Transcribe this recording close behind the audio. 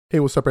Hey,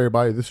 what's up,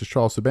 everybody? This is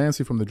Charles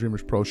Sabansi from the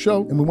Dreamers Pro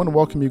Show, and we want to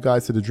welcome you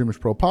guys to the Dreamers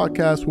Pro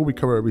Podcast, where we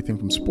cover everything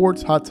from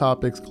sports, hot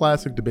topics,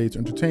 classic debates,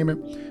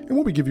 entertainment, and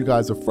where we give you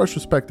guys a fresh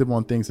perspective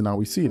on things and how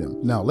we see them.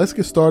 Now, let's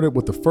get started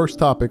with the first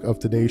topic of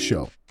today's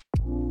show.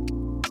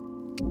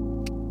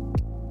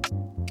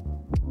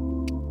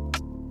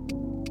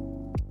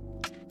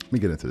 Let me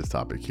get into this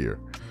topic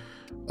here.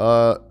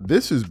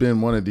 This has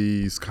been one of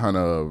these kind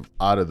of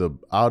out of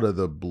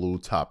the blue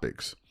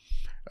topics,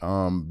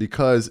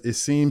 because it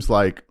seems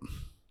like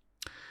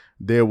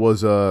there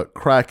was a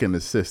crack in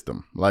the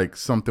system, like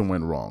something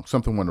went wrong,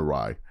 something went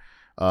awry.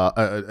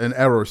 An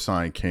error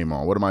sign came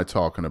on. What am I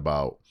talking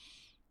about?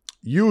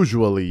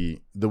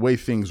 Usually, the way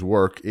things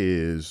work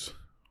is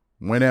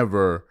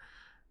whenever,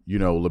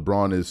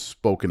 LeBron is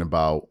spoken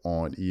about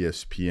on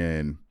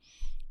ESPN,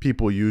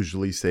 people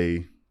usually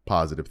say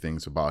positive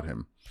things about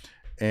him.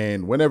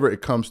 And whenever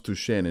it comes to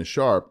Shannon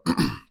Sharpe,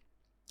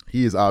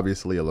 he is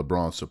obviously a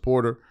LeBron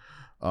supporter.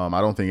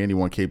 I don't think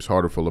anyone capes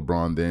harder for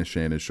LeBron than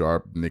Shannon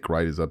Sharpe. Nick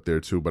Wright is up there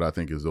too, but I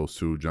think it's those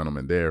two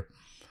gentlemen there.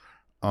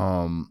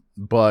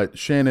 But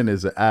Shannon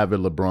is an avid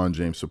LeBron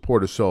James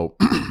supporter. So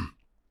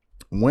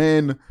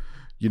when,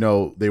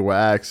 they were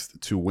asked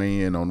to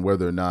weigh in on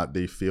whether or not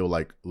they feel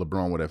like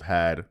LeBron would have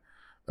had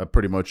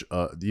pretty much,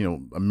 a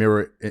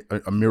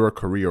mirror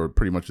career, or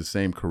pretty much the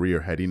same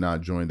career had he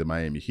not joined the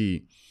Miami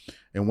Heat.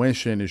 And when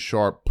Shannon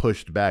Sharpe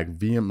pushed back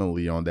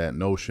vehemently on that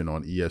notion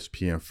on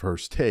ESPN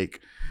First Take,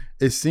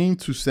 it seemed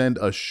to send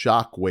a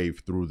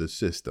shockwave through the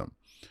system,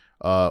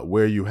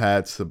 where you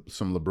had some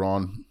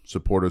LeBron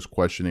supporters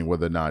questioning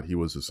whether or not he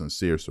was a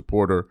sincere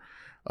supporter.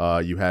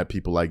 You had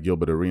people like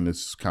Gilbert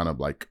Arenas kind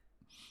of like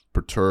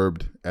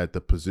perturbed at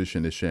the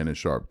position that Shannon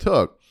Sharpe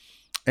took.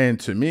 And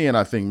to me, and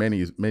I think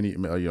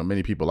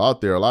many people out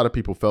there, a lot of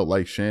people felt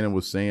like Shannon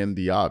was saying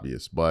the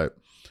obvious, but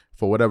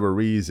for whatever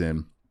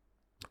reason,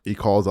 he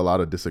caused a lot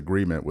of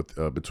disagreement with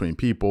between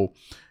people.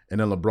 And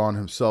then LeBron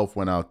himself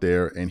went out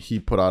there and he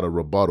put out a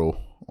rebuttal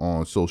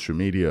on social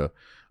media,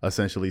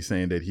 essentially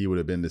saying that he would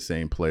have been the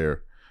same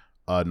player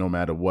no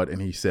matter what. And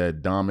he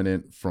said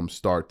dominant from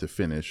start to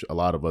finish. A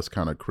lot of us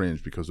kind of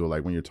cringe because we're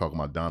like, when you're talking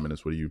about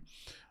dominance, what are you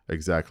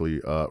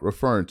exactly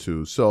referring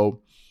to?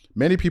 So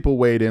many people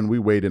weighed in. We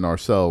weighed in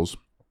ourselves.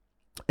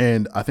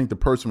 And I think the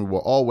person we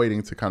were all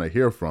waiting to kind of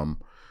hear from,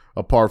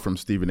 apart from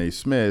Stephen A.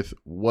 Smith,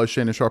 was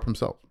Shannon Sharpe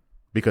himself,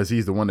 because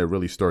he's the one that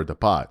really stirred the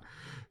pot.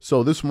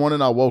 So this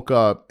morning I woke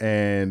up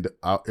and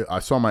I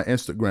saw my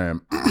Instagram.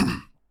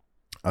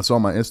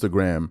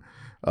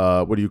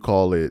 What do you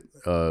call it?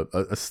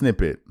 A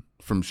snippet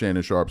from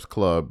Shannon Sharpe's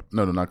club.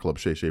 No, not Club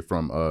Shay Shay,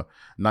 from a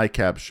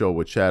Nightcap show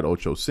with Chad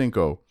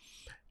Ochocinco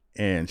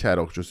and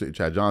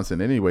Chad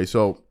Johnson. Anyway,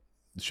 so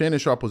Shannon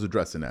Sharpe was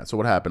addressing that. So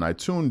what happened? I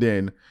tuned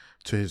in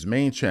to his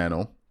main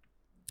channel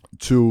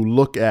to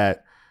look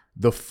at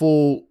the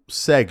full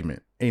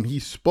segment. And he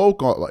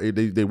spoke on,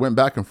 they went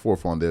back and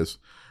forth on this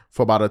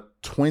for about a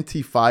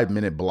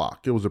 25-minute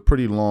block. It was a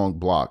pretty long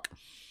block.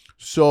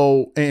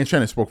 So, and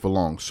Shannon spoke for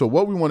long. So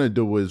what we want to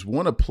do is we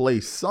want to play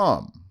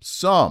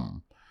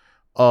some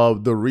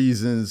of the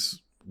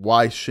reasons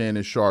why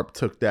Shannon Sharpe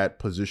took that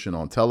position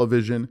on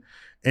television.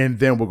 And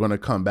then we're going to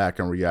come back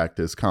and react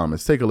to his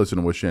comments. Take a listen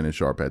to what Shannon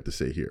Sharpe had to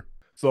say here.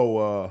 So,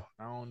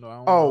 I don't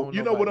know.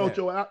 you know what,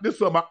 Ocho? This is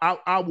something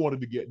I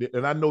wanted to get,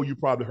 and I know you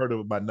probably heard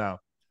of it by now.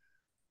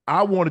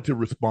 I wanted to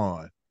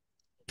respond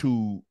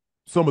to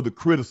some of the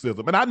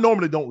criticism, and I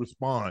normally don't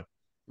respond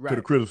to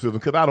the criticism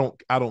because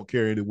I don't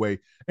care anyway.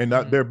 And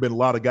there have been a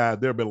lot of guys,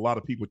 there have been a lot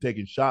of people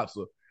taking shots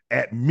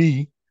at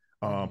me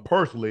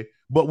personally,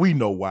 but we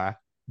know why.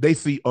 They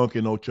see Unc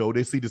and Ocho,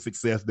 they see the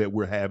success that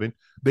we're having.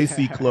 They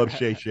see Club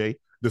Shay Shay,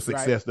 the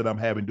success that I'm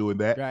having doing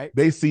that. Right.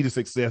 They see the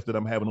success that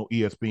I'm having on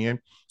ESPN.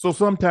 So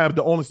sometimes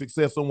the only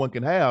success someone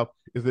can have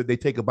is that they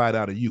take a bite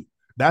out of you.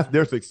 That's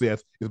their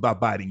success, is by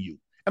biting you,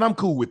 and I'm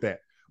cool with that.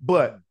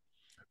 But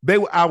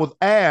I was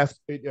asked,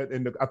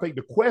 and I think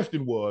the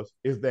question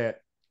is that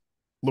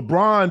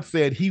LeBron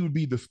said he would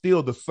be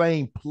still the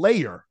same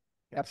player.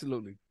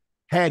 Absolutely.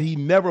 Had he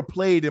never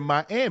played in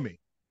Miami.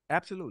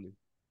 Absolutely.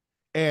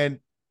 And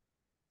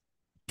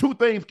two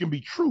things can be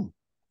true.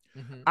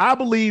 Mm-hmm. I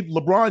believe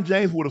LeBron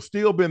James would have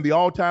still been the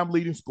all-time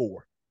leading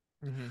scorer.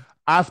 Mm-hmm.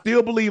 I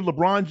still believe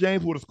LeBron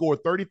James would have scored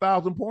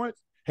 30,000 points,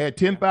 had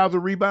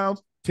 10,000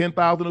 rebounds,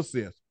 10,000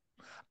 assists.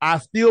 I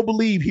still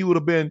believe he would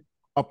have been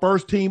a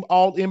first-team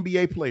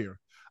All-NBA player.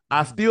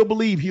 I still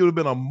believe he would have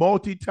been a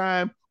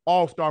multi-time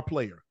All-Star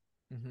player.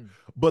 Mm-hmm.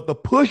 But the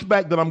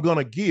pushback that I'm going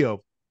to give,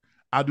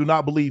 I do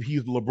not believe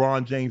he's the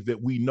LeBron James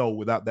that we know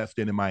without that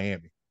stint in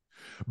Miami.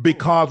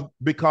 Because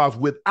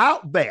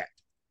without that,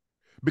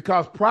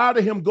 because prior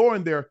to him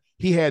going there,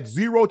 he had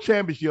 0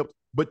 championships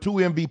but 2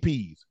 MVPs.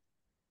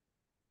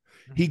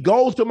 Mm-hmm. He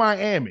goes to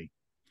Miami.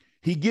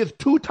 He gets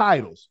 2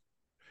 titles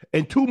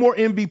and 2 more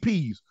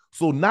MVPs.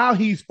 So now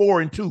he's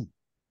 4-2.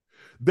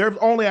 There's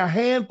only a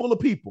handful of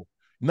people.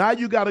 Now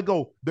you got to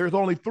go. There's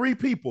only 3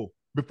 people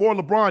before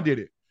LeBron did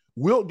it.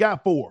 Wilt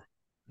got 4.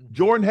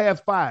 Jordan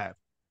has 5.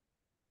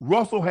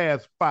 Russell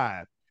has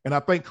 5. And I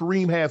think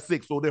Kareem has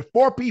 6. So there's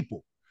 4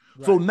 people.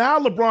 So Right. now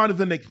LeBron is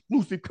an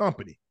exclusive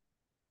company.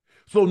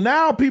 So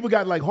now people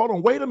got like, hold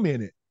on, wait a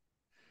minute.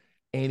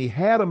 And he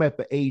had him at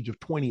the age of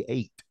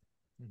 28.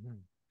 Mm-hmm.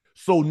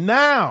 So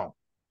now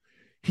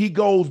he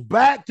goes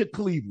back to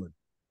Cleveland.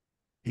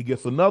 He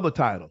gets another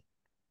title,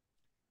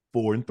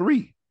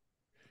 4-3.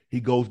 He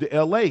goes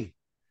to LA.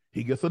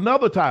 He gets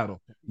another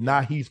title.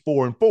 Now he's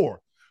 4-4.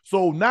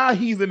 So now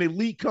he's an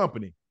elite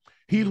company.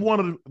 He's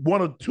one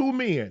of two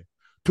men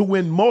to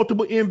win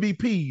multiple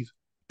MVPs,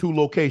 two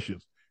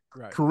locations.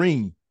 Right.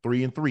 Kareem,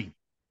 3-3.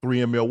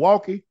 3 in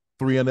Milwaukee,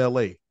 3 in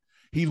LA.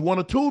 He's one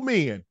of two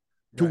men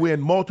to win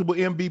multiple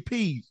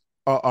MVPs,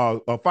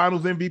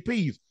 finals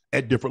MVPs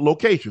at different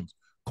locations.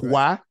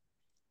 Kawhi,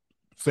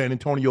 San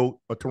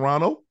Antonio,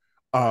 Toronto,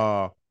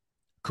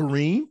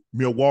 Kareem,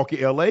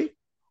 Milwaukee, LA,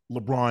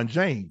 LeBron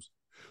James.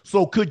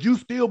 So could you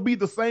still be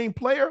the same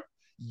player?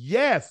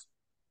 Yes,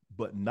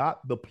 but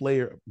not the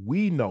player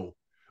we know.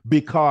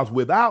 Because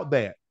without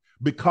that,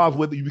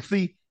 you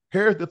see,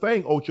 here's the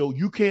thing, Ocho,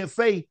 you can't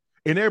say,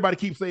 and everybody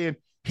keeps saying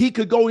he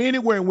could go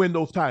anywhere and win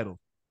those titles.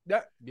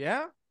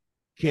 Yeah.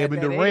 Kevin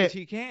At that Durant, age,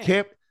 he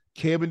can.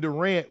 Kevin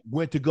Durant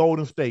went to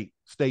Golden State,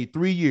 stayed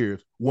 3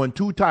 years, won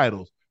 2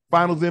 titles,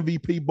 finals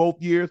MVP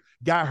both years,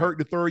 got hurt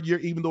the third year,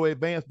 even though they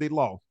advanced, they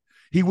lost.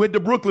 He went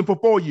to Brooklyn for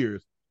 4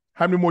 years.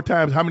 How many more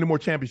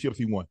championships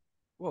he won?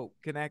 Whoa,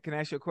 can I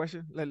ask you a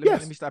question? Let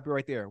me stop you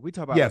right there. We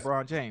talk about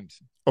LeBron James.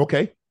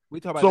 Okay. We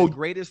talk about the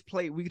greatest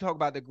play. We talk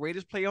about the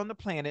greatest player on the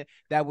planet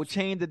that will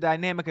change the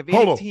dynamic of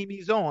any team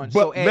he's on.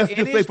 But so in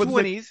his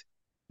 20s,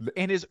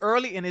 in his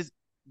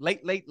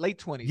late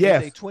 20s,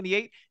 yes, say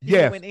 28, he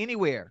can win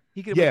anywhere.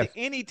 He can win to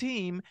any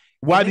team.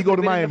 Why did he go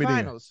to Miami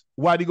then?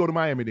 Why did he go to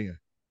Miami then?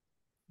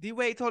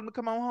 D-Wade told him to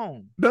come on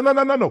home.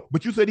 No.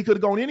 But you said he could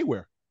have gone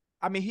anywhere.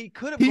 I mean, he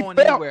could have gone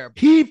anywhere.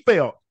 He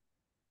felt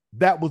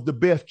that was the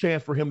best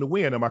chance for him to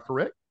win. Am I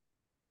correct?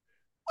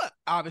 Well,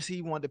 obviously,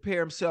 he wanted to pair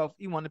himself.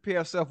 He wanted to pair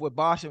himself with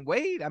Bosh and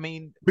Wade. I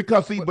mean,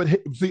 because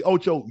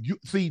Ocho,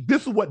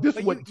 this is what. There's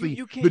a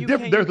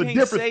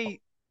difference. Say,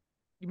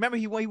 remember,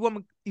 he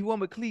won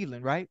with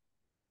Cleveland, right?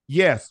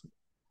 Yes.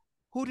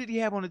 Who did he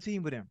have on the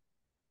team with him?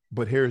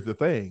 But here's the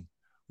thing: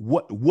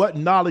 what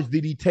knowledge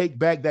did he take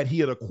back that he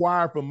had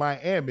acquired from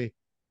Miami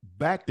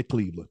back to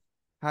Cleveland?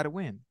 How to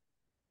win.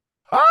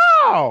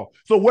 Oh,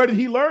 so where did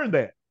he learn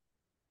that?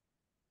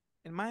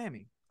 In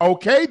Miami.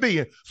 Okay,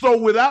 then. So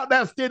without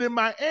that stint in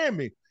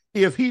Miami,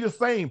 is he the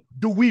same?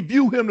 Do we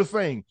view him the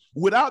same?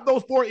 Without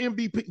those 4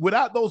 MVP,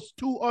 without those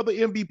 2 other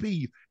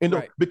MVPs,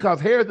 because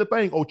here's the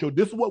thing, Ocho,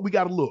 this is what we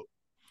got to look.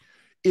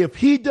 If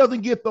he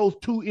doesn't get those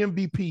 2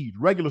 MVPs,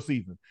 regular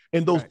season,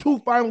 and those 2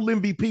 final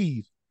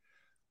MVPs,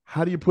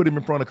 how do you put him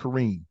in front of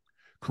Kareem?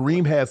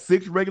 Kareem has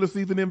 6 regular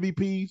season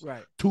MVPs,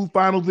 2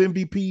 finals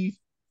MVPs,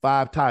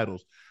 5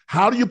 titles.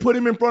 How do you put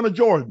him in front of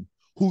Jordan,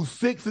 who's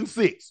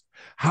 6-6?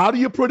 How do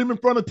you put him in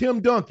front of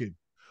Tim Duncan,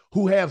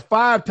 who has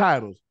 5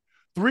 titles,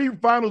 3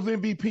 finals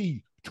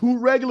MVP, 2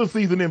 regular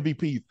season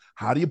MVPs?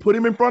 How do you put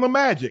him in front of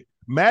Magic?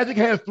 Magic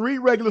has 3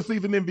 regular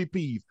season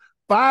MVPs,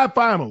 5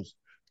 finals,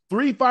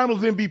 3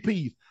 finals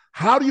MVPs.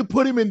 How do you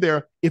put him in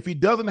there if he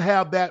doesn't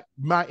have that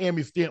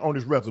Miami stint on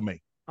his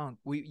resume?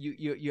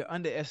 You're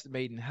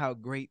underestimating how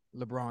great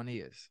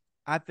LeBron is.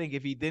 I think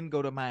if he didn't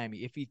go to Miami,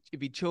 if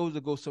he chose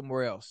to go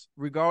somewhere else,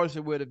 regardless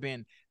of where it would have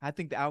been, I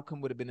think the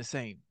outcome would have been the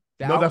same.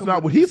 No, that's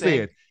not what he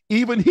said.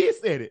 Even he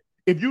said it.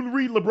 If you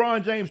read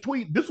LeBron James'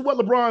 tweet, this is what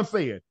LeBron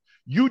said.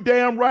 You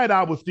damn right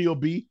I will still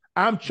be.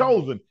 I'm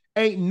chosen.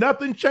 Ain't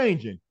nothing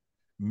changing.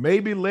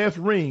 Maybe less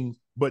rings,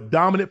 but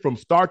dominant from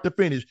start to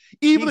finish.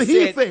 He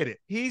said it.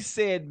 He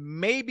said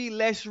maybe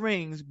less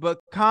rings, but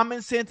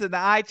common sense and the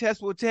eye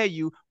test will tell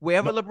you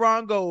wherever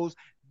LeBron goes,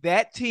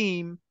 that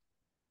team,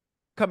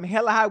 come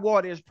hell or high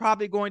water, is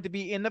probably going to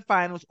be in the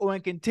finals or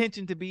in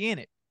contention to be in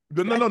it.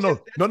 No.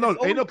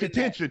 Ain't no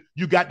contention.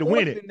 You got to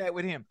win it. That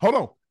with him. Hold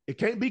on. It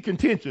can't be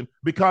contention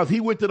because he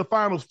went to the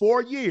finals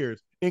 4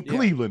 years in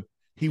Cleveland.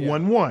 He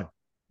won 1.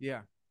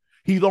 Yeah.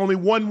 He's only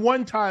won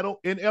 1 title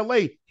in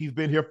LA. He's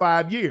been here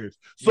 5 years.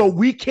 So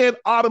we can't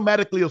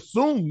automatically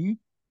assume,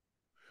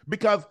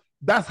 because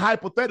that's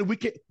hypothetical.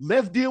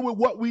 Let's deal with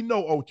what we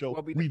know, Ocho.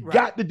 We've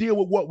got to deal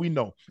with what we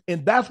know.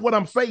 And that's what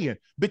I'm saying.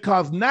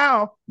 Because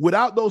now,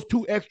 without those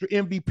 2 extra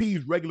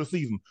MVPs regular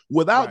season,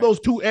 without those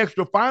 2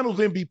 extra finals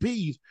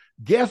MVPs,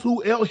 guess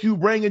who else you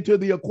bring into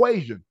the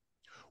equation?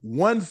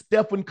 One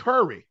Stephen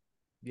Curry.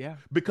 Yeah.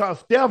 Because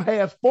Steph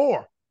has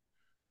 4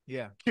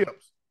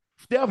 chips.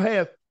 Steph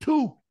has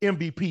 2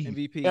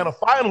 MVPs and a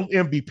final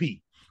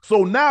MVP.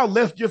 So now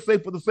let's just say,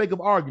 for the sake of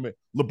argument,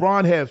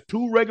 LeBron has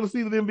 2 regular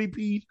season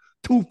MVPs,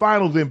 2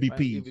 finals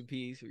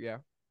MVPs. Yeah.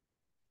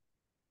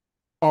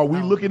 Are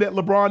we looking at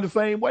LeBron the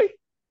same way?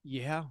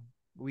 Yeah,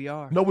 we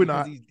are. No, we're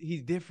not.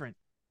 He's different.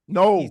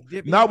 No, he's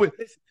different. Not with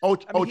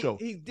Ocho.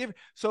 He's different.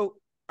 So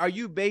are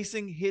you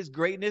basing his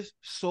greatness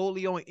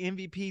solely on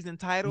MVPs and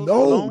titles?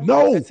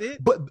 No. That's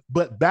it?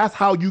 But that's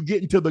how you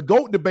get into the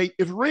GOAT debate,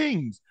 is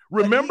rings.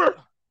 Remember?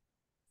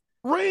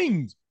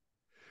 Rings.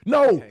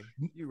 No. Okay,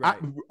 you're right.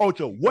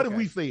 Ocho, what have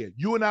we said?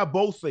 You and I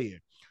both said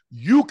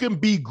you can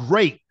be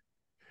great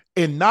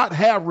and not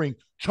have rings.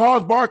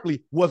 Charles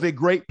Barkley was a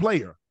great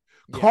player.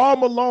 Yeah. Karl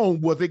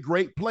Malone was a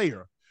great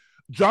player.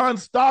 John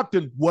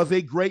Stockton was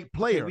a great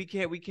player.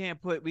 Okay, we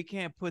can't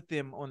put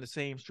them on the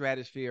same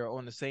stratosphere,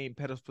 on the same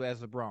pedestal as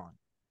LeBron.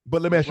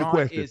 But let me ask you a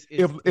question: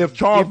 if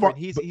Charles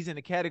he's in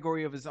a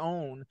category of his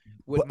own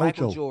with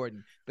Michael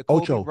Jordan, the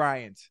Kobe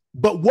Bryants.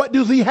 But what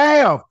does he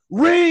have?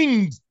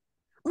 Rings,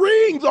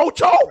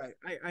 Ocho.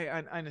 Right.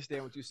 I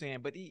understand what you're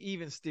saying, but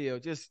even still,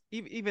 just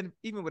even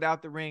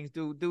without the rings,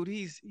 dude,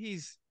 he's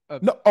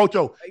no,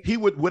 Ocho. He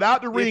would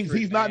without the rings,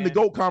 he's not in the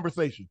GOAT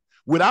conversation.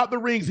 Without the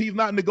rings, he's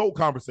not in the GOAT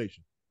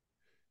conversation.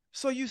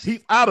 So he's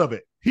out of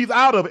it. He's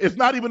out of it. It's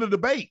not even a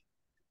debate.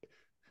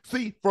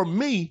 See, for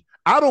me,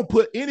 if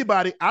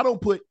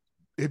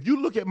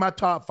you look at my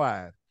top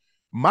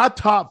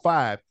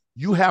five,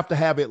 you have to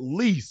have at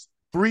least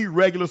 3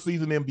 regular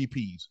season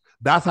MVPs.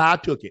 That's how I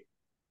took it.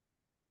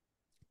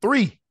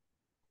 3.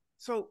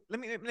 So let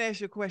me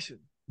ask you a question.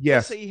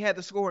 Yes. Let's say he had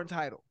the scoring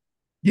title.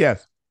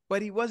 Yes.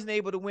 But he wasn't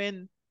able to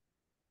win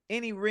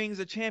any rings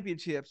or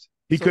championships.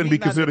 He couldn't be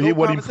considered. He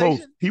wasn't even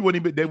close. He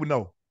wouldn't even. They would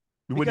know.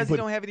 Because he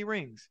don't have any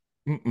rings.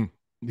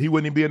 He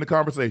wouldn't even be in the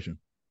conversation.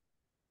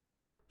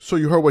 So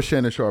you heard what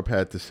Shannon Sharpe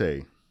had to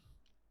say.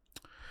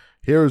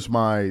 Here's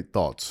my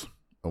thoughts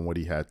on what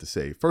he had to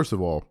say. First of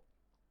all,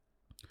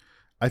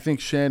 I think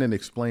Shannon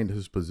explained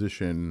his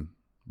position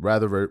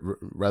rather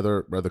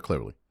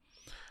clearly.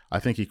 I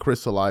think he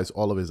crystallized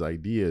all of his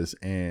ideas,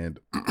 and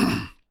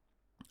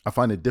I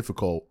find it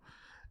difficult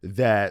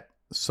that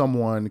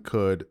someone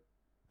could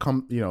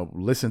come,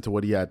 listen to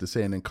what he had to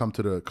say and then come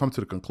to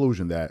the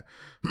conclusion that,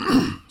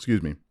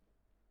 excuse me,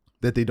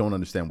 that they don't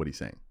understand what he's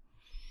saying.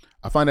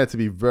 I find that to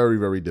be very,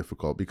 very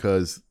difficult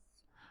because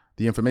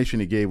the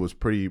information he gave was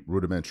pretty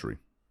rudimentary.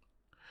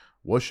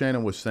 What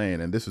Shannon was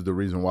saying, and this is the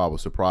reason why I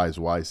was surprised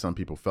why some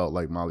people felt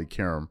like Molly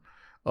Karam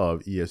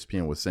of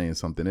ESPN was saying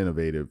something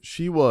innovative.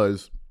 She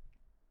was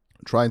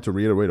trying to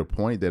reiterate a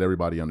point that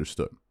everybody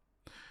understood.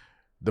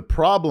 The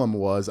problem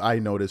was, I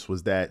noticed,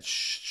 was that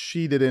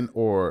she didn't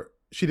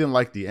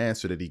like the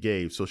answer that he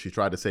gave. So she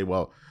tried to say,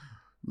 well,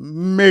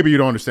 maybe you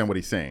don't understand what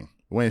he's saying.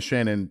 When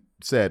Shannon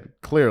said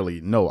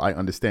clearly, no, I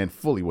understand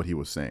fully what he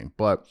was saying.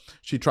 But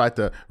she tried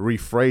to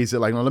rephrase it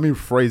like, no, let me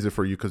rephrase it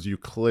for you because you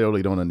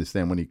clearly don't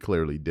understand, when he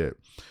clearly did.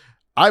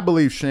 I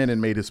believe Shannon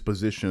made his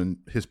position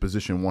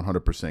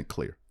 100%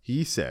 clear.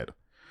 He said,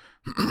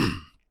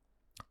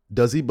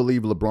 does he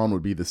believe LeBron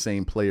would be the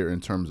same player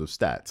in terms of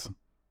stats?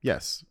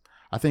 Yes.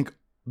 I think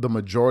the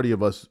majority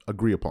of us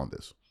agree upon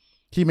this.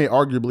 He may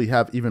arguably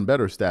have even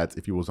better stats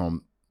if he was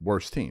on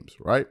worse teams,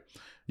 right?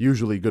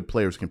 Usually good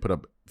players can put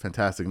up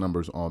fantastic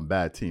numbers on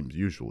bad teams,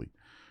 usually.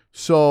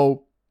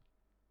 So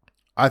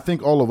I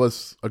think all of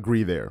us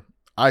agree there.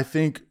 I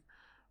think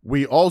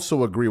we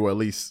also agree, or at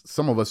least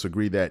some of us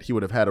agree, that he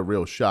would have had a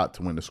real shot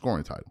to win the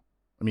scoring title.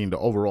 I mean, the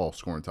overall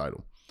scoring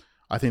title.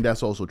 I think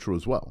that's also true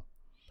as well.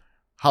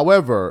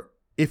 However,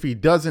 if he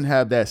doesn't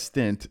have that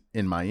stint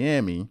in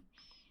Miami,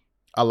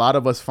 a lot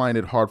of us find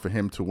it hard for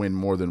him to win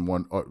more than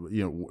one, or,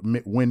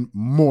 win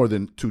more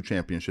than 2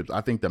 championships.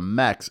 I think the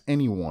max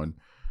anyone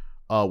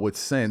with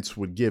sense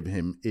would give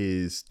him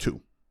is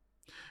 2.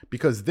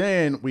 Because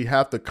then we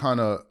have to kind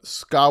of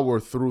scour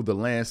through the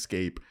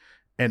landscape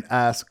and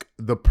ask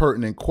the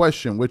pertinent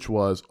question, which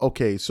was,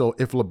 okay, so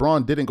if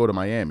LeBron didn't go to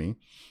Miami,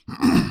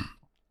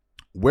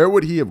 where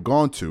would he have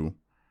gone to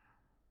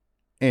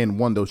and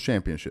won those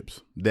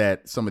championships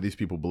that some of these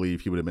people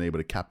believe he would have been able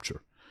to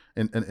capture?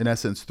 In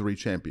essence, 3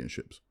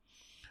 championships.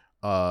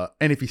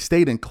 And if he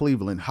stayed in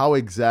Cleveland, how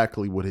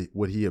exactly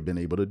would he have been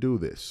able to do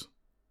this?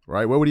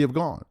 Right? Where would he have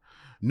gone?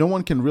 No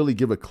one can really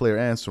give a clear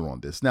answer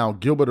on this. Now,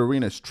 Gilbert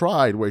Arenas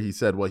tried, where he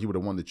said, well, he would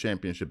have won the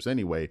championships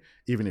anyway,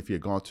 even if he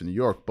had gone to New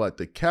York. But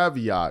the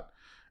caveat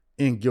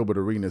in Gilbert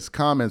Arenas'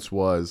 comments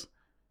was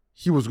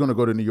he was going to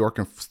go to New York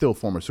and still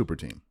form a super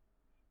team.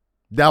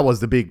 That was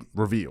the big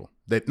reveal.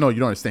 That, no, you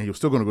don't understand. He was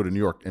still going to go to New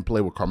York and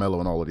play with Carmelo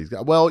and all of these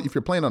guys. Well, if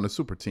you're playing on a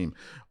super team,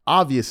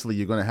 obviously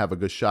you're going to have a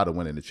good shot of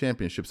winning the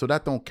championship. So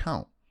that don't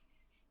count.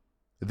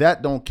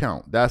 That don't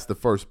count. That's the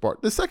first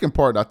part. The second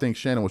part I think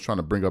Shannon was trying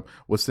to bring up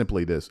was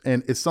simply this.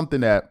 And it's something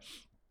that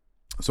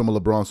some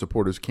of LeBron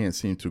supporters can't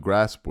seem to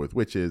grasp with,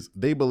 which is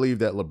they believe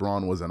that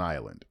LeBron was an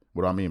island.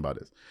 What do I mean by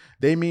this?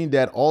 They mean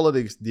that all of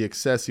the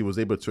success he was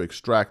able to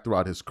extract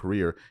throughout his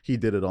career, he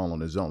did it all on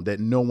his own, that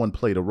no one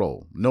played a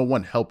role. No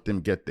one helped him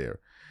get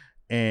there.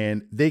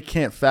 And they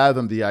can't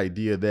fathom the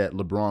idea that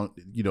LeBron,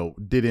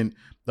 didn't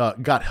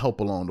got help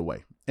along the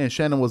way. And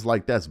Shannon was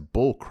like, that's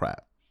bull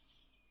crap.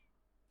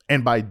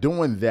 And by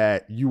doing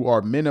that, you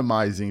are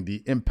minimizing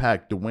the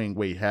impact Dwayne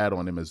Wade had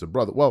on him as a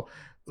brother. Well,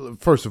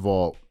 first of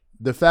all,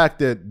 the fact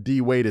that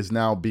D Wade is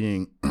now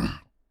being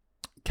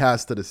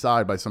cast to the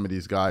side by some of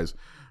these guys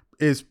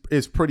is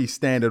pretty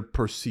standard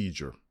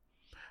procedure,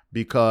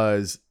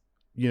 because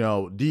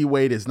D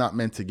Wade is not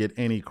meant to get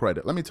any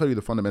credit. Let me tell you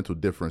the fundamental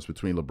difference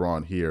between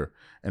LeBron here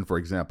and, for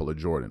example, a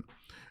Jordan.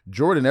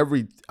 Jordan,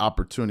 every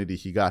opportunity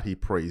he got, he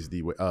praised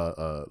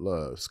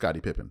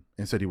Scottie Pippen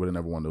and said he would have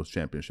never won those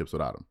championships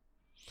without him.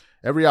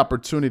 Every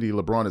opportunity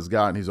LeBron has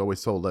gotten, he's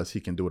always told us he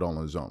can do it all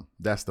on his own.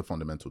 That's the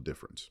fundamental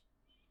difference.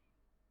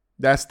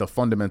 That's the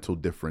fundamental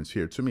difference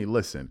here. To me,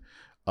 listen,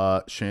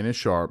 Shannon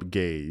Sharpe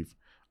gave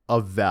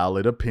a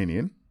valid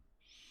opinion.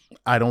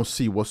 I don't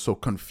see what's so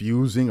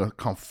confusing or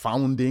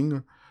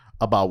confounding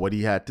about what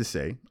he had to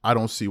say. I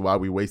don't see why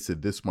we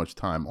wasted this much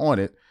time on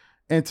it.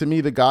 And to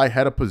me, the guy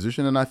had a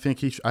position, and I think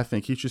he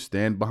should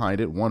stand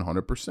behind it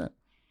 100%.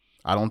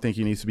 I don't think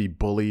he needs to be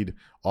bullied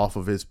off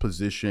of his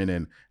position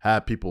and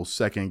have people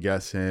second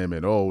guess him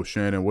and, oh,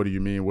 Shannon, what do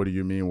you mean? What do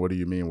you mean? What do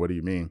you mean? What do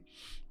you mean?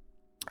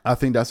 I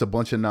think that's a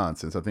bunch of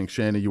nonsense. I think,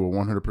 Shannon, you were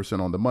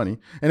 100% on the money.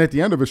 And at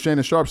the end of it,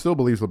 Shannon Sharpe still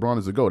believes LeBron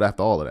is the GOAT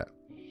after all of that.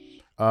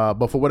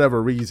 But for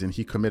whatever reason,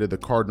 he committed the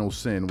cardinal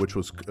sin, which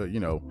was,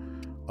 criticizing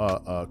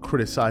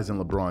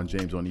LeBron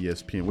James on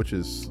ESPN, which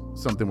is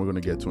something we're going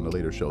to get to in a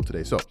later show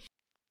today. So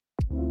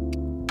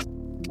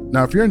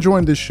now, if you're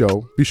enjoying this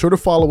show, be sure to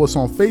follow us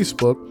on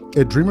Facebook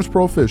at Dreamers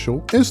Pro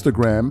Official,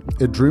 Instagram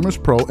at Dreamers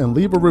Pro, and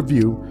leave a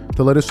review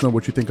to let us know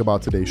what you think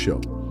about today's show.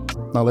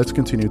 Now, let's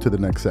continue to the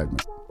next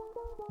segment.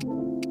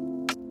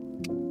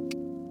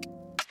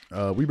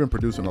 We've been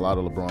producing a lot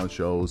of LeBron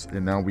shows,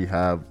 and now we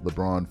have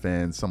LeBron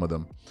fans, some of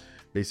them,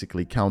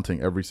 basically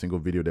counting every single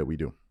video that we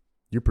do.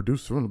 You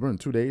produced for LeBron in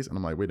 2 days? And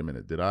I'm like, wait a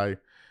minute, did I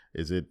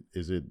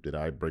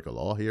break a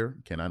law here?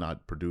 Can I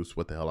not produce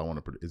what the hell I want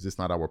to produce? Is this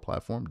not our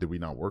platform? Did we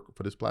not work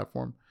for this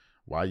platform?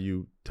 Why are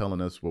you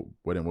telling us what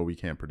we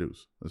can't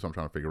produce? That's what I'm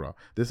trying to figure out.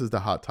 This is the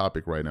hot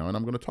topic right now, and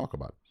I'm going to talk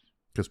about it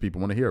because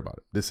people want to hear about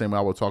it. The same way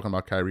I was talking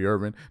about Kyrie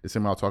Irving, the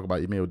same way I'll talk about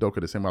Ime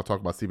Udoka, the same way I'll talk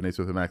about Stephen A.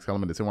 Smith and Max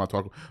Kellerman, the same way I'll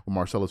talk with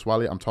Marcellus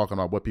Wiley. I'm talking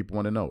about what people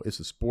want to know. It's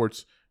a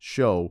sports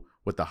show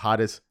with the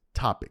hottest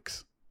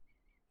topics.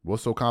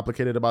 What's so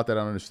complicated about that?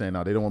 I don't understand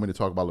now. They don't want me to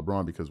talk about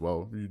LeBron because,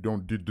 well, you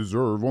don't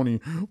deserve,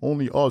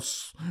 only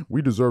us.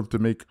 We deserve to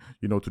make,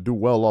 to do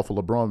well off of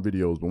LeBron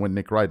videos. But when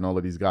Nick Wright and all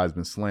of these guys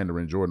been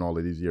slandering Jordan all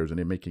of these years and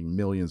they're making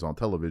millions on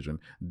television,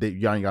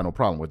 y'all ain't got no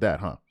problem with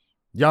that, huh?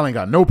 Y'all ain't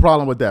got no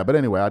problem with that. But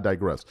anyway, I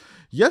digress.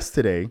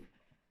 Yesterday,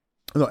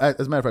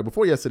 as a matter of fact,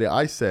 before yesterday,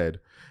 I said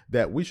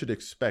that we should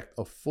expect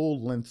a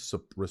full-length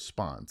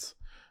response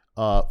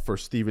for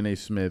Stephen A.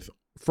 Smith,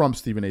 from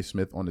Stephen A.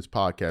 Smith on his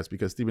podcast,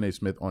 because Stephen A.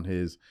 Smith on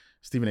his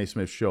Stephen A.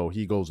 Smith show,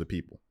 he goes to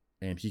people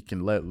and he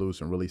can let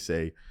loose and really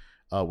say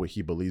what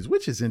he believes,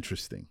 which is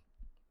interesting,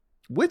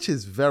 which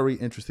is very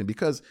interesting,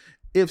 because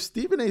if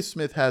Stephen A.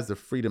 Smith has the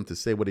freedom to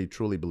say what he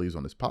truly believes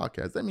on his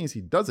podcast, that means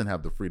he doesn't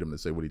have the freedom to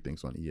say what he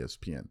thinks on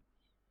ESPN.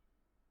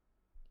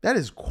 That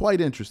is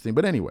quite interesting.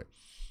 But anyway,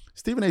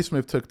 Stephen A.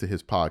 Smith took to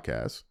his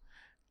podcast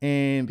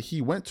and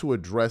he went to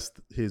address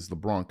his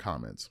LeBron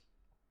comments.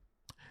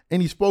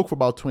 And he spoke for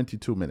about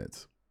 22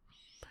 minutes.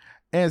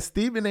 And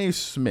Stephen A.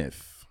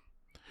 Smith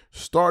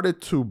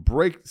started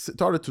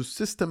to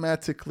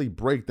systematically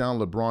break down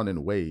LeBron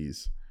in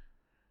ways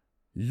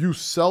you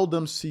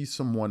seldom see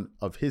someone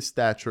of his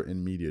stature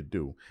in media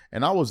do.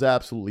 And I was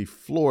absolutely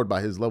floored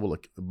by his level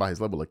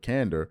of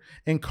candor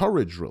and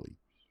courage, really.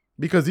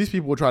 Because these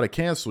people will try to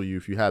cancel you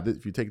if you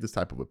take this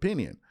type of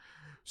opinion.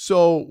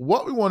 So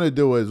what we want to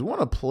do is we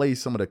want to play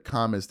some of the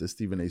comments that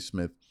Stephen A.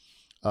 Smith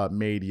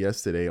made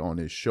yesterday on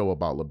his show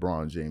about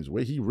LeBron James,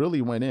 where he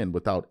really went in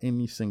without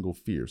any single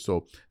fear.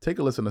 So take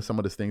a listen to some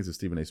of the things that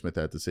Stephen A. Smith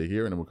had to say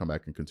here, and then we'll come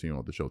back and continue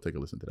on the show. Take a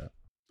listen to that.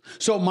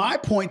 So my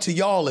point to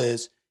y'all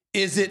is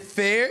it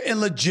fair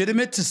and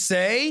legitimate to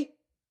say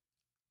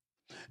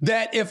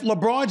that if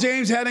LeBron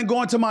James hadn't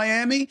gone to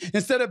Miami,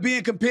 instead of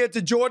being compared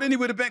to Jordan, he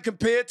would have been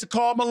compared to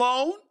Karl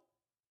Malone?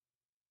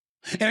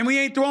 And we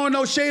ain't throwing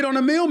no shade on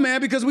the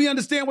mailman because we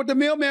understand what the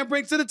mailman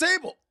brings to the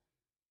table.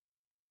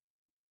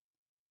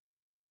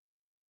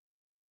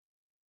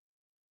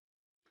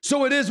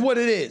 So it is what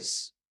it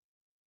is.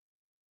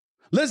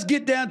 Let's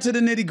get down to the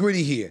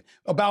nitty-gritty here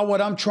about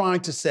what I'm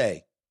trying to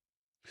say.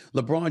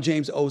 LeBron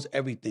James owes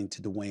everything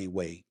to Dwayne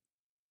Wade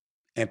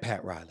and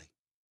Pat Riley.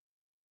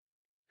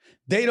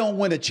 They don't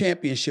win a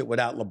championship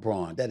without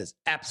LeBron. That is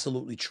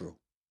absolutely true.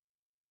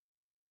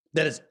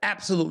 That is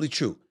absolutely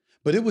true.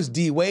 But it was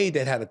D. Wade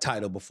that had a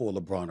title before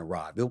LeBron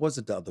arrived. It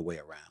wasn't the other way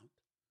around.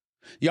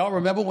 Y'all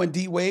remember when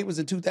D. Wade was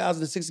in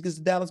 2006 against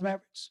the Dallas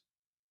Mavericks?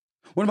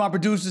 One of my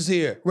producers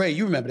here, Ray,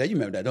 you remember that. You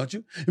remember that, don't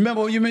you?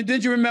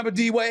 Did you remember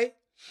D. Wade?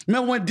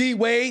 Remember when D.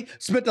 Wade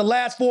spent the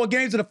last 4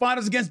 games of the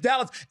finals against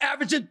Dallas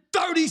averaging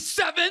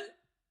 37?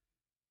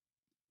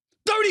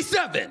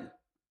 37.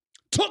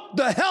 Took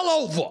the hell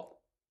over.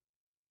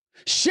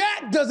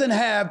 Shaq doesn't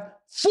have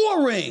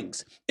 4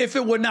 rings. If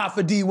it were not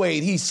for D.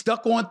 Wade, he's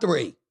stuck on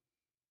 3.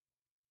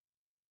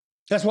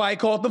 That's why he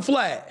called the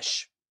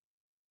Flash.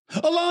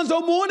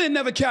 Alonzo Mourning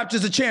never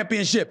captures a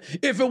championship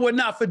if it were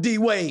not for D.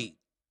 Wade.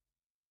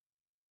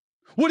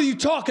 What are you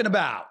talking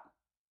about?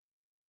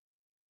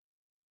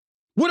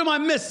 What am I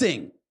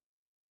missing?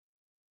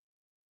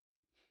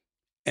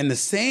 And the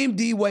same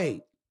D.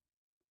 Wade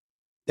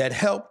that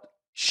helped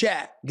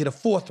Shaq get a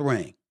 4th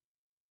ring,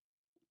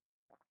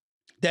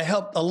 that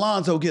helped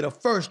Alonzo get a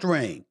 1st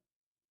ring,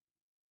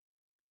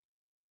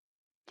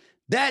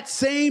 that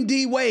same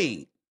D.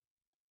 Wade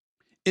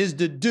is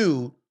the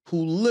dude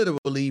who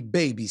literally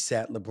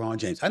babysat LeBron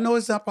James. I know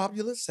it's not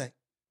popular to say.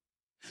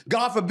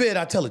 God forbid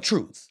I tell the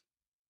truth.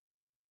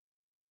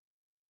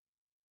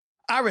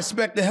 I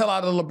respect the hell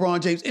out of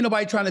LeBron James. Ain't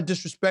nobody trying to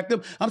disrespect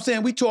him. I'm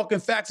saying we talking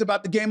facts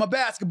about the game of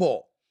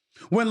basketball.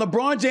 When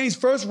LeBron James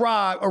first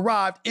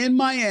arrived in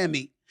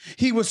Miami,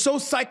 he was so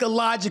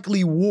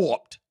psychologically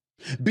warped,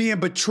 being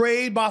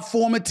betrayed by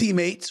former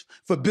teammates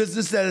for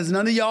business that is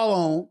none of y'all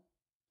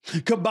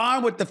own,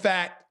 combined with the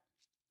fact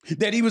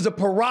that he was a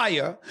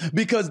pariah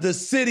because the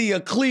city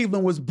of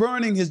Cleveland was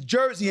burning his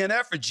jersey in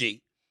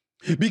effigy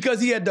because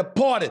he had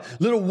departed.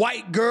 Little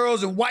white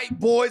girls and white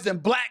boys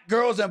and black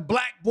girls and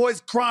black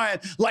boys crying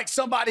like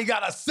somebody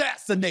got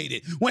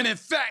assassinated, when in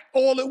fact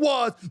all it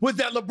was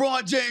that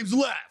LeBron James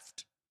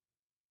left.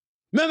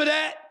 Remember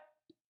that?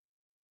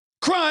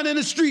 Crying in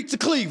the streets of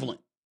Cleveland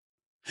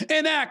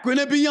and Akron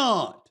and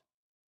beyond.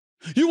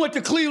 You went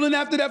to Cleveland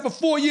after that for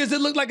 4 years.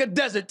 It looked like a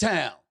desert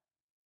town.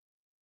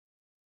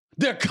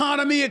 The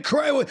economy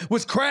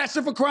was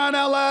crashing, for crying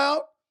out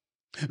loud.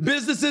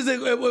 Businesses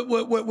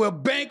were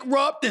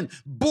bankrupt and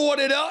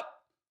boarded up.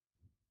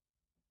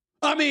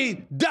 I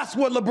mean, that's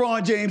what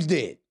LeBron James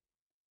did.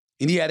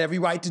 And he had every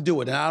right to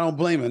do it. And I don't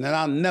blame him. And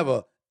I'll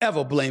never,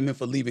 ever blame him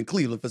for leaving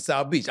Cleveland for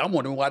South Beach. I'm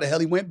wondering why the hell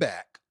he went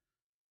back.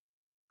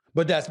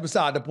 But that's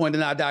beside the point,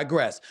 and I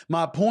digress.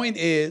 My point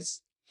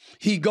is,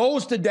 he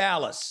goes to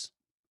Dallas.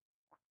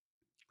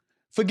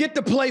 Forget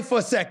the play for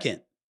a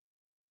second.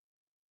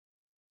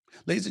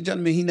 Ladies and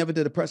gentlemen, he never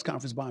did a press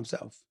conference by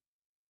himself.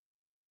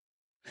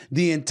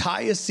 The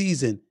entire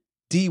season,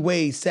 D.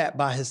 Wade sat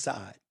by his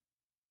side.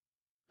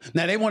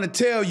 Now, they want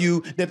to tell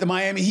you that the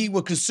Miami Heat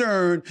were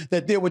concerned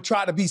that there would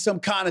try to be some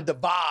kind of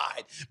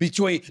divide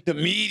between the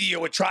media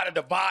would try to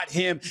divide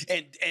him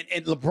and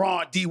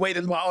LeBron, D. Wade,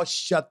 and LeBron. Oh,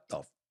 shut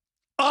the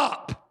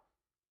up.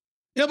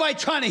 Nobody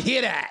trying to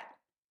hear that.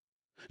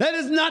 That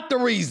is not the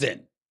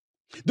reason.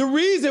 The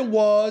reason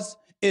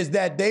is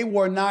that they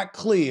were not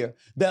clear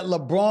that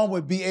LeBron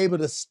would be able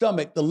to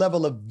stomach the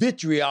level of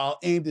vitriol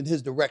aimed in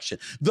his direction.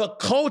 The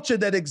culture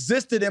that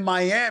existed in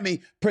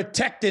Miami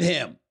protected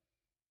him.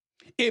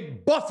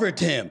 It buffered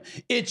him.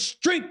 It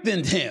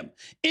strengthened him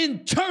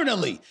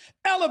internally,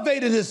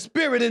 elevated his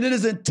spirit and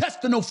his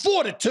intestinal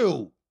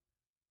fortitude.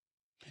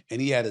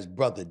 And he had his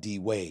brother, D.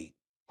 Wade,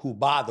 who,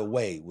 by the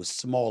way, was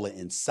smaller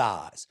in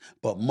size,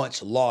 but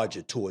much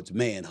larger towards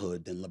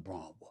manhood than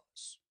LeBron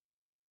was.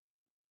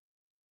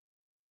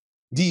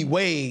 D.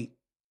 Wade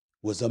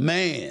was a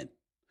man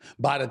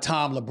by the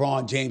time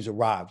LeBron James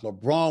arrived.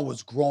 LeBron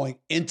was growing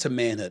into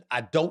manhood.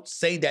 I don't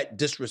say that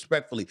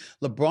disrespectfully.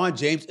 LeBron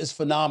James is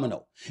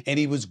phenomenal, and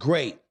he was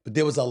great, but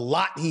there was a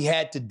lot he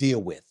had to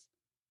deal with.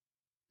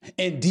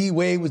 And D.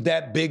 Wade was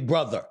that big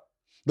brother.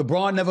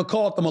 LeBron never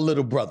called him a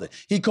little brother.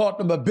 He called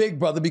him a big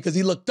brother because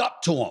he looked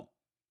up to him.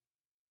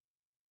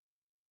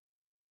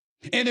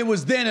 And it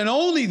was then and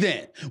only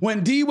then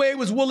when D-Wade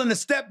was willing to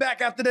step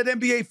back after that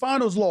NBA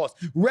Finals loss,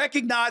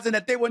 recognizing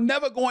that they were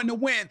never going to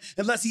win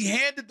unless he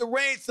handed the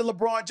reins to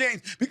LeBron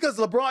James, because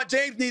LeBron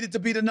James needed to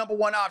be the number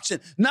one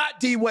option, not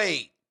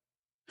D-Wade.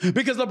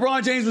 Because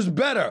LeBron James was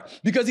better,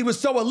 because he was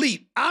so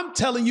elite. I'm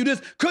telling you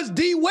this because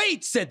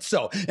D-Wade said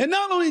so. And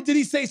not only did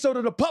he say so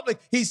to the public,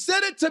 he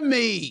said it to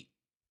me.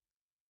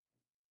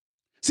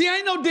 See, I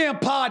ain't no damn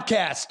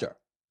podcaster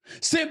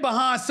sitting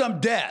behind some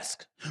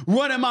desk,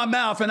 running my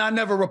mouth, and I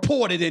never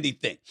reported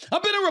anything.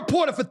 I've been a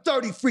reporter for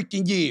 30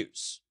 freaking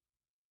years.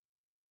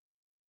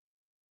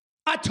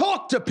 I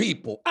talk to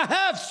people. I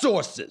have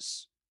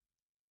sources.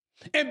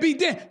 And be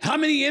damned, how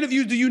many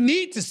interviews do you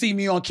need to see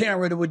me on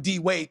camera with D.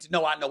 Wade to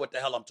know I know what the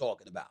hell I'm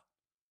talking about?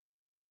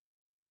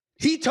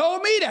 He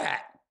told me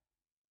that.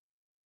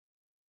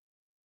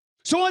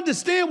 So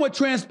understand what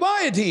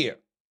transpired here.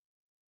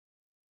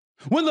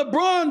 When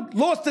LeBron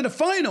lost in the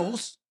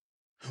finals,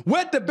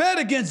 wet the bed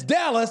against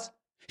Dallas,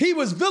 he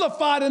was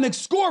vilified and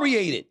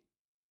excoriated.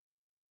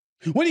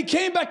 When he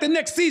came back the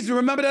next season,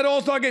 remember that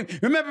All-Star game?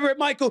 Remember it,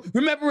 Michael?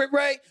 Remember it,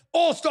 Ray?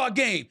 All-Star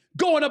game,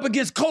 going up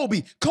against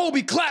Kobe.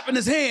 Kobe clapping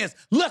his hands.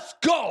 Let's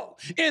go.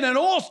 In an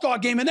All-Star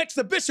game, an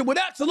exhibition with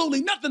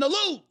absolutely nothing to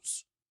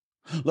lose.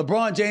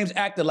 LeBron James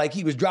acted like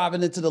he was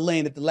driving into the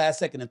lane at the last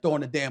second and throwing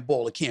the damn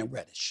ball at Cam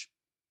Reddish,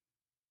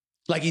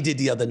 like he did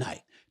the other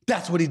night.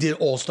 That's what he did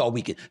All-Star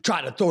weekend.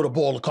 Tried to throw the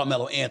ball to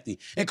Carmelo Anthony.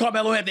 And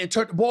Carmelo Anthony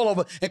turned the ball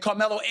over, and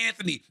Carmelo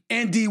Anthony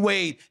and D.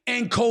 Wade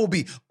and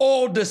Kobe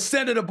all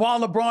descended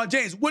upon LeBron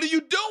James. What are you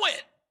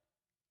doing?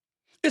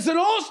 It's an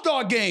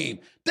All-Star game.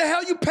 The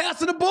hell you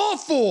passing the ball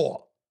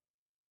for?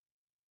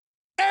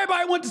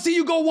 Everybody wanted to see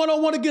you go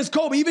one-on-one against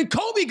Kobe. Even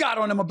Kobe got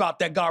on him about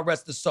that, God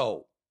rest his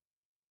soul.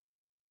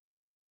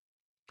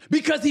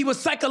 Because he was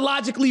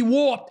psychologically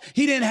warped.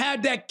 He didn't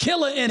have that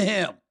killer in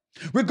him.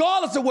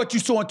 Regardless of what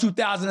you saw in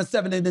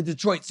 2007 in the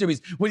Detroit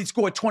series, when he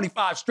scored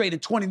 25 straight and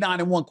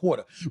 29 in one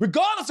quarter.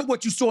 Regardless of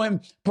what you saw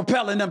him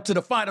propelling them to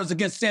the finals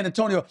against San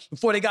Antonio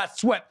before they got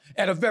swept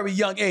at a very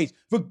young age.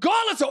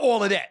 Regardless of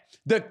all of that,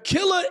 the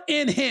killer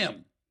in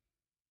him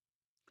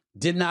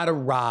did not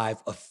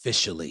arrive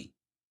officially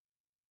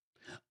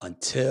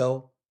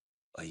until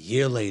a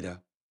year later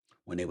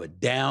when they were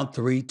down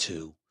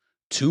 3-2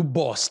 to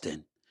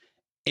Boston,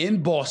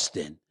 in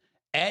Boston,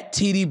 at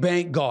TD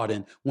Bank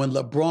Garden, when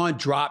LeBron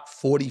dropped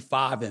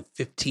 45 and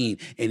 15,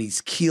 and he's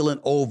keeling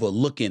over,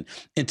 looking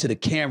into the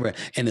camera,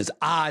 and his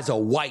eyes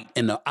are white,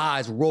 and the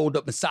eyes rolled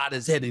up inside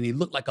his head, and he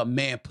looked like a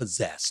man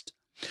possessed.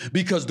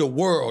 Because the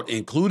world,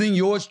 including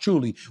yours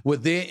truly, were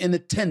there in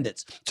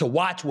attendance to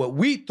watch what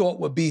we thought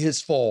would be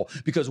his fall.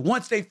 Because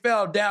once they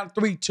fell down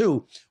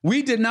 3-2,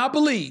 we did not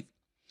believe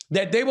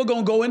that they were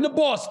going to go into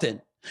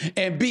Boston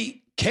and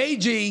beat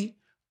KG,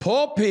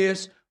 Paul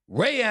Pierce,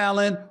 Ray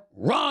Allen,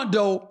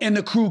 Rondo, and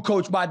the crew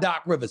coached by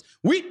Doc Rivers.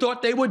 We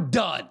thought they were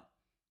done.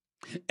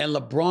 And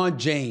LeBron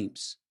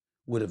James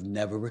would have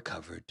never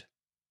recovered.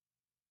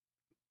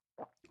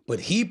 But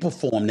he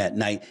performed that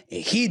night,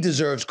 and he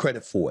deserves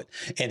credit for it.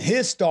 And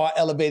his star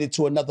elevated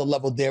to another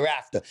level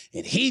thereafter,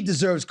 and he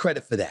deserves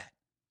credit for that.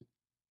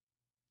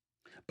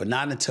 But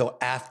not until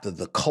after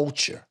the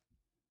culture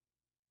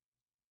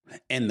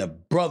and the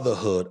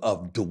brotherhood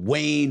of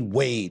Dwayne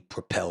Wade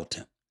propelled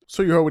him.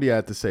 So you heard what he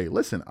had to say.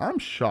 Listen, I'm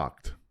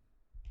shocked.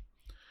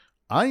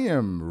 I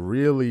am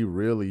really,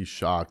 really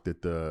shocked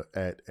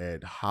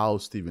at how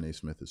Stephen A.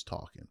 Smith is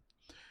talking.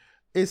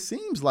 It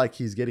seems like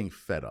he's getting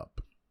fed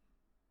up.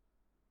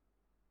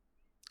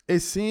 It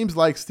seems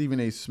like Stephen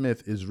A.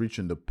 Smith is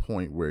reaching the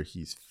point where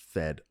he's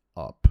fed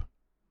up.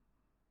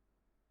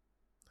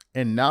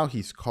 And now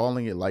he's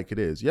calling it like it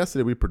is.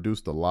 Yesterday we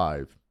produced a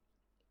live.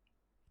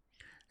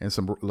 And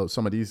some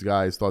of these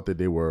guys thought that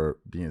they were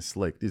being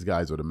slick. These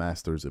guys are the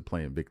masters at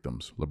playing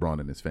victims, LeBron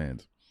and his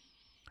fans.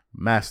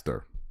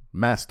 Masters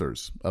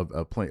of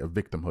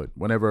victimhood.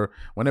 Whenever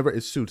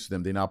it suits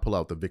them, they now pull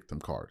out the victim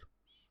card.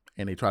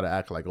 And they try to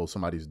act like, oh,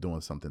 somebody's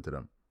doing something to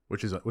them,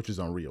 which is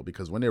unreal.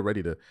 Because when they're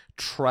ready to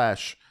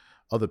trash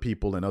other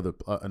people and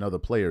other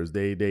players,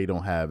 they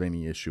don't have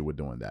any issue with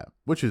doing that.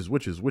 Which is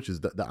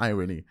the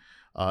irony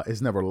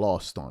is never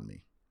lost on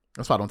me.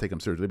 That's why I don't take them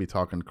seriously. They be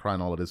talking,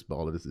 crying all of this.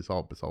 It's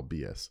all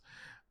BS.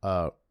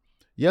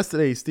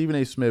 Yesterday, Stephen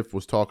A. Smith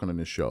was talking on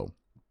this show,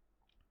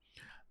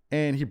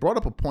 and he brought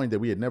up a point that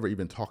we had never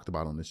even talked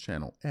about on this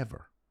channel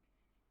ever.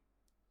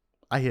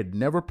 I had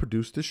never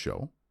produced a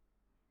show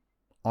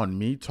on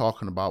me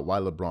talking about why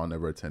LeBron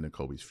never attended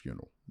Kobe's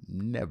funeral.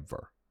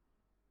 Never.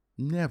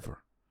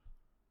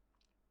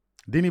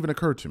 Didn't even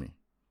occur to me.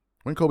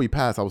 When Kobe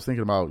passed, I was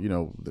thinking about,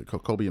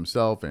 Kobe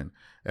himself, and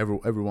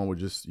everyone was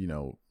just,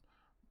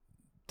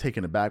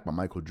 taken aback by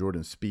Michael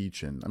Jordan's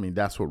speech. And I mean,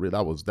 that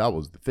was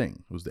the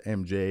thing. It was the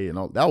MJ and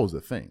all. That was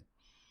the thing.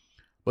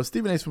 But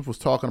Stephen A. Smith was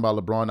talking about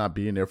LeBron not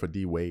being there for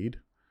D. Wade,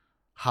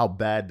 how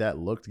bad that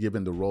looked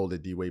given the role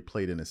that D. Wade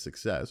played in his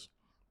success.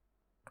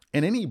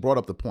 And then he brought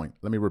up the point.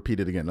 Let me repeat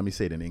it again. Let me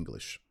say it in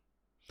English.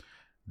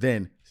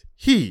 Then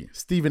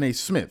Stephen A.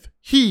 Smith,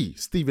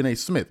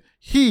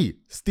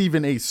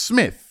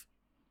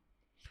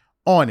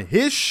 on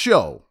his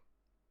show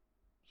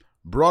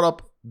brought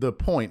up the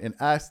point and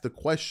asked the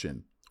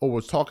question, or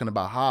was talking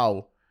about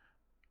how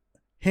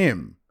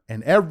him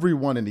and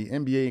everyone in the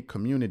NBA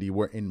community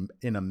were in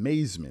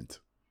amazement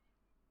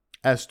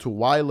as to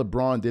why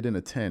LeBron didn't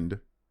attend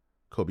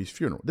Kobe's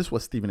funeral. This is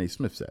what Stephen A.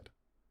 Smith said,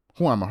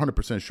 who I'm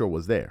 100% sure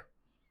was there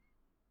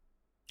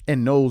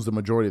and knows the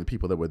majority of the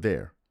people that were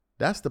there.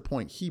 That's the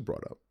point he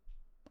brought up.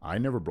 I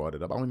never brought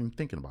it up. I wasn't even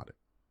thinking about it.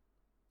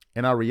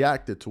 And I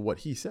reacted to what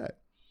he said.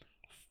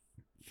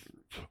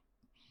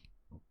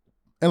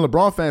 And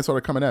LeBron fans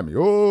started coming at me.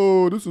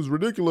 Oh, this is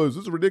ridiculous.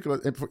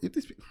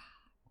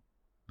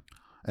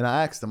 And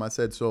I asked them, I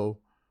said, so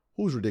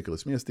who's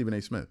ridiculous, me or Stephen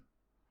A. Smith?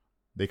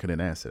 They couldn't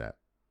answer that.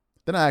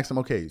 Then I asked them,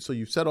 okay, so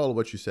you said all of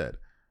what you said.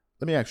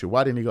 Let me ask you,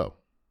 why didn't he go?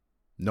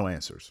 No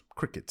answers.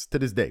 Crickets. To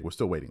this day, we're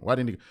still waiting. Why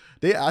didn't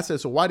he? I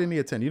said, so why didn't he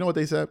attend? You know what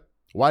they said?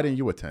 Why didn't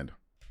you attend?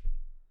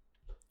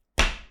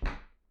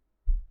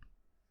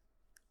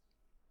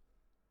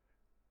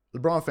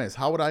 LeBron fans,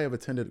 how would I have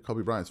attended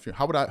Kobe Bryant's funeral?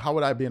 How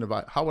would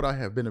I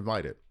have been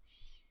invited?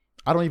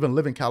 I don't even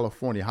live in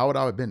California. How would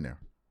I have been there?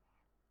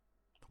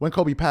 When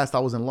Kobe passed, I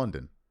was in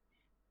London.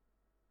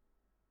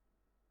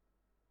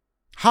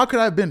 How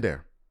could I have been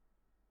there?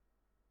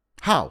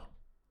 How?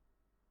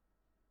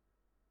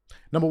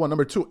 Number one.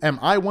 Number two, am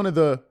I one of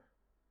the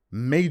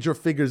major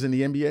figures in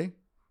the NBA?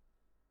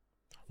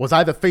 Was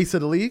I the face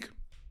of the league?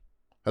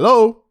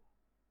 Hello?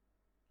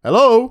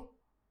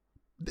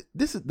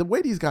 This is the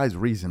way these guys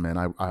reason, man.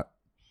 I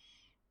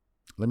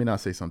let me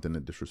not say something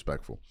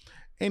disrespectful.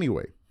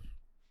 Anyway,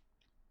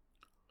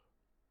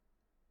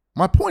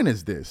 my point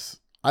is this.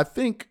 I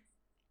think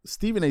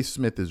Stephen A.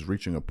 Smith is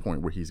reaching a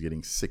point where he's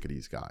getting sick of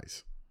these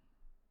guys.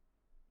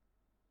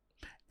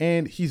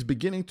 And he's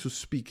beginning to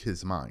speak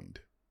his mind.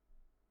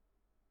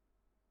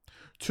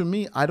 To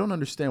me, I don't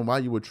understand why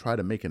you would try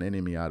to make an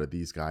enemy out of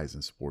these guys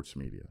in sports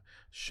media.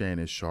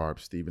 Shannon,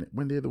 Sharpe, Stephen,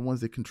 when they're the ones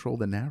that control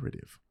the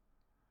narrative.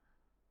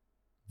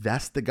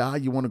 That's the guy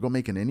you want to go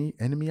make an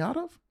enemy out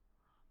of?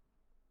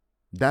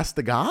 That's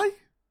the guy?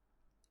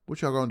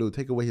 What y'all going to do?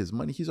 Take away his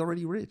money? He's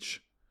already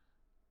rich.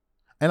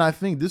 And I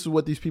think this is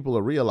what these people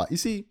are realizing. You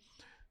see,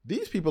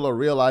 these people are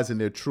realizing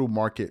their true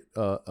market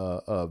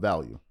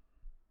value.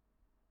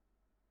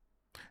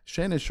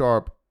 Shannon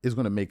Sharpe is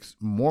going to make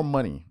more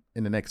money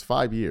in the next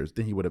 5 years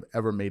than he would have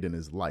ever made in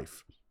his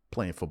life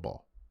playing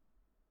football.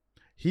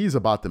 He's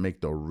about to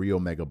make the real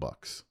mega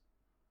bucks.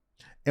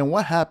 And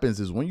what happens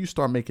is when you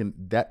start making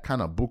that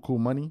kind of buku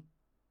money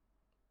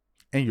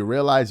and you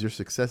realize your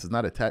success is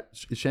not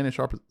attached, is Shannon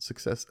Sharpe's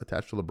success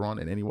attached to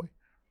LeBron in any way?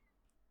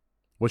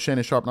 Was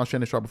Shannon Sharpe not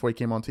Shannon Sharpe before he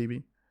came on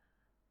TV?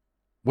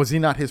 Was he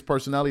not his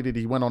personality that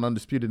he went on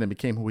Undisputed and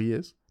became who he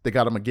is? They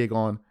got him a gig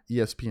on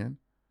ESPN.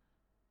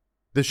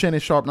 Does Shannon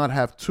Sharpe not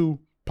have 2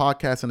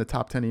 podcasts in the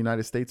top 10 in the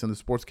United States in the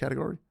sports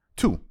category?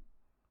 2.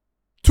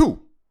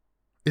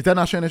 Is that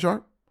not Shannon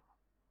Sharpe?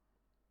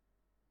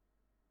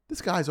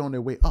 This guy's on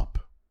their way up.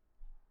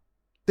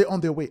 They're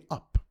on their way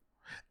up.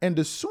 And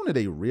the sooner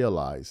they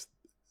realize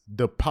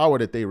the power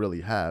that they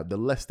really have, the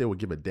less they will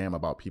give a damn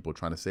about people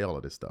trying to say all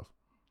of this stuff.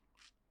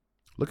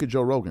 Look at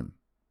Joe Rogan.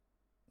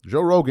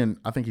 Joe Rogan,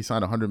 I think he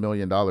signed a $100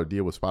 million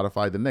deal with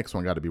Spotify. The next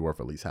one got to be worth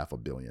at least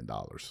 $500 million.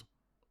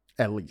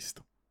 At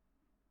least.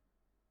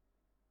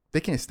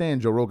 They can't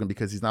stand Joe Rogan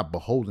because he's not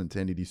beholden to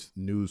any of these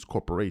news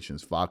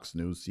corporations, Fox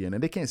News,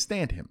 CNN. They can't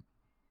stand him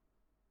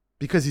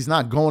because he's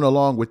not going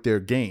along with their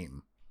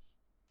game.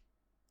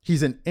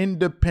 He's an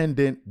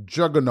independent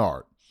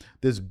juggernaut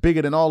that's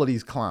bigger than all of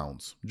these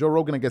clowns. Joe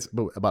Rogan gets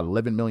about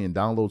 11 million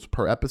downloads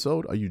per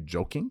episode. Are you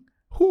joking?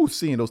 Who's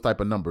seeing those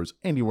type of numbers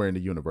anywhere in the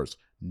universe?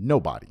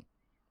 Nobody.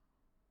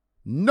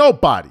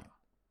 The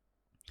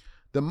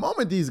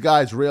moment these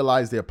guys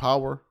realize their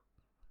power,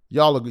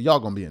 y'all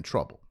gonna be in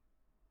trouble.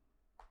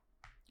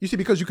 You see,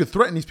 because you could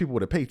threaten these people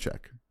with a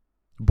paycheck.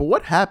 But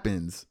what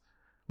happens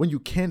when you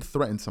can't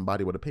threaten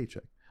somebody with a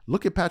paycheck?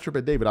 Look at Patrick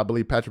Bet-David. I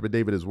believe Patrick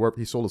Bet-David is worth,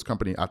 he sold his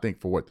company, I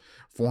think, for what,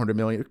 $400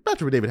 million.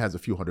 Patrick Bet-David has a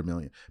few $100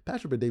 million.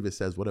 Patrick Bet-David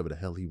says whatever the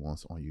hell he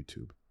wants on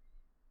YouTube.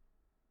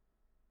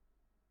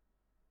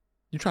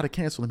 You try to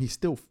cancel him, he's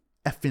still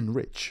effing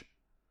rich.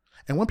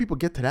 And when people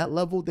get to that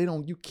level,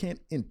 you can't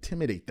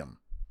intimidate them.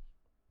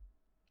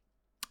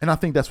 And I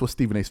think that's what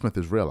Stephen A. Smith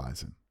is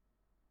realizing.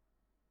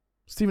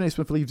 Stephen A.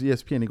 Smith leaves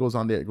ESPN, he goes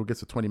on there,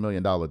 gets a $20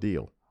 million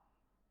deal.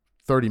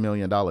 $30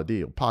 million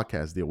deal,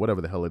 podcast deal,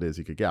 whatever the hell it is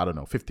he could get. I don't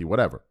know, 50,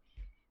 whatever.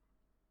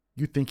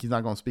 You think he's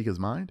not going to speak his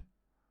mind?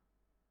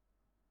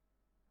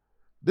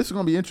 This is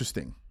going to be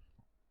interesting.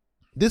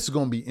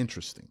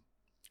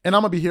 And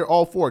I'm going to be here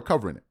all for it,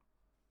 covering it.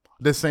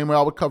 The same way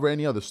I would cover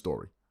any other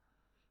story.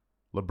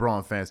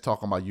 LeBron fans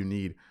talking about you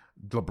need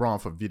LeBron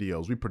for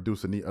videos. We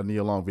produced a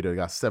Nia Long video that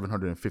got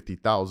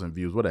 750,000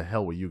 views. What the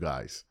hell were you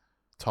guys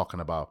talking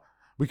about?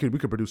 We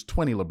could produce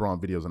 20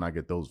 LeBron videos and I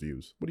get those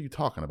views. What are you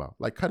talking about?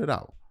 Like, cut it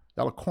out.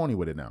 Y'all are corny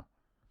with it now.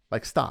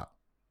 Like, stop.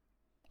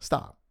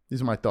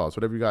 These are my thoughts.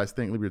 Whatever you guys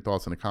think, leave your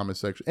thoughts in the comment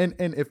section. And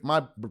if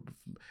the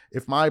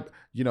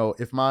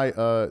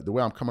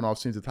way I'm coming off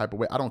seems the type of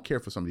way, I don't care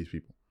for some of these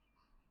people.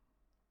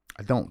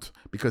 I don't,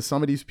 because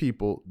some of these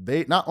people,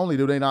 they not only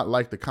do they not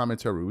like the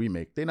commentary we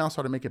make, they now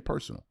started making it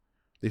personal.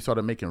 They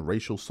started making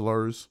racial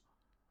slurs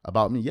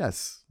about me.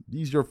 Yes,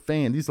 these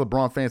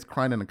LeBron fans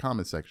crying in the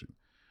comment section.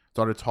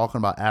 Started talking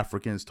about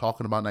Africans,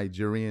 talking about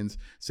Nigerians,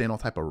 saying all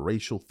type of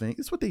racial things.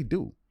 It's what they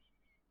do.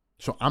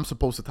 So I'm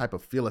supposed to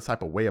feel a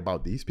type of way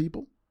about these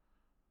people?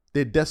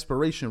 Their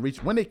desperation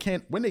reach when they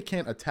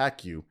can't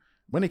attack you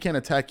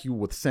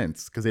with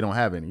sense, because they don't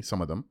have any, some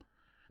of them,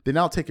 they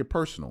now take it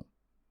personal.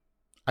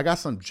 I got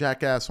some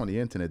jackass on the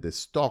internet that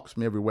stalks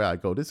me everywhere I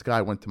go. This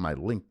guy went to my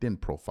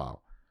LinkedIn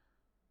profile.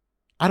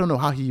 I don't know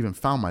how he even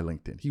found my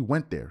LinkedIn. He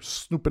went there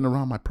snooping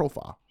around my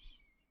profile.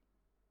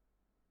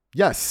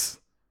 Yes,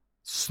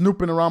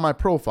 snooping around my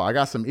profile. I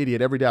got some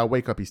idiot every day I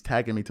wake up, he's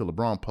tagging me to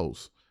LeBron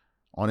posts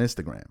on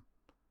Instagram,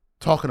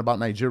 talking about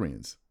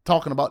Nigerians,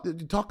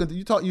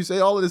 you say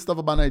all of this stuff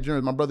about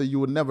Nigerians. My brother, you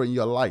would never in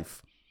your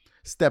life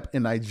step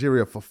in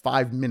Nigeria for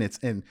 5 minutes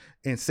and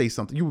say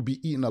something. You would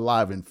be eaten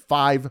alive in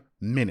 5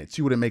 minutes.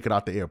 You wouldn't make it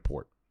out the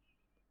airport.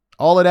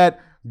 All of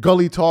that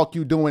gully talk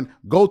you doing,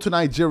 go to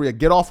Nigeria,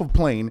 get off a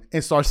plane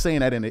and start saying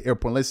that in the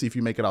airport. Let's see if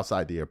you make it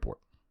outside the airport.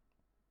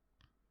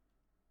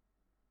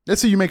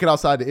 Let's see you make it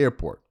outside the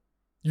airport.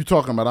 You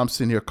talking about I'm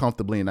sitting here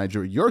comfortably in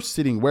Nigeria. You're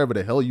sitting wherever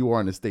the hell you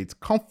are in the States,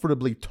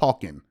 comfortably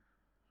talking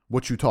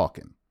what you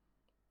talking.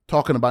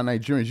 Talking about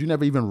Nigerians. You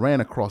never even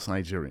ran across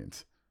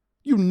Nigerians.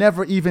 You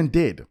never even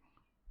did.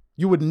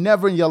 You would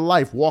never in your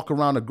life go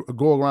around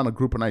a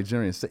group of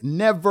Nigerians.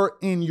 Never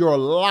in your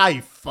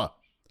life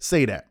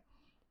say that.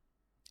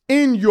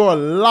 In your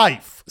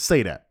life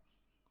say that.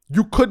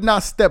 You could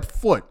not step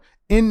foot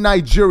in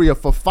Nigeria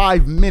for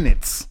 5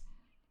 minutes.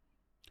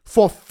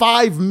 For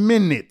 5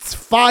 minutes.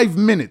 5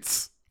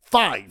 minutes.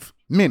 5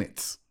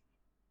 minutes.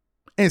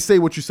 And say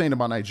what you're saying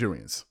about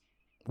Nigerians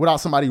without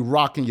somebody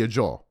rocking your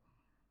jaw.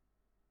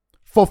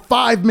 For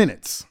 5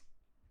 minutes.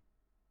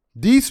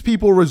 These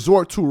people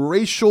resort to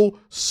racial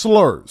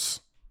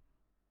slurs.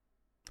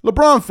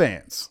 LeBron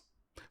fans.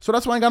 So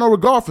that's why I ain't got no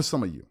regard for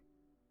some of you.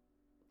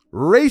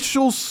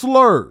 Racial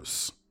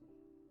slurs.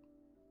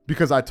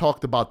 Because I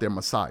talked about their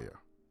Messiah.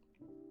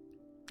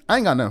 I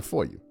ain't got nothing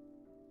for you.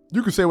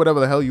 You can say whatever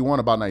the hell you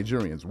want about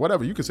Nigerians.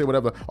 Whatever. You can say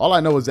whatever. All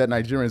I know is that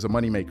Nigerians are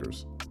money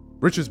makers.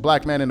 Richest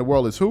black man in the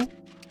world is who?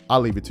 I'll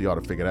leave it to y'all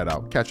to figure that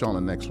out. Catch y'all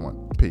on the next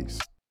one. Peace.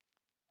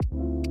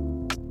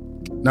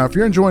 Now, if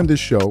you're enjoying this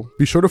show,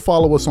 be sure to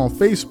follow us on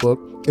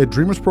Facebook at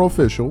Dreamers Pro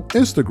Official,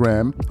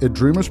 Instagram at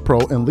Dreamers Pro,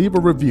 and leave a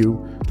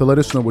review to let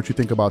us know what you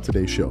think about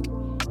today's show.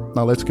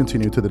 Now, let's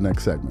continue to the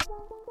next segment.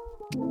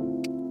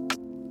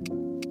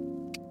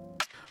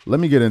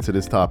 Let me get into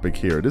this topic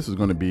here. This is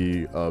going to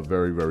be a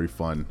very, very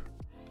fun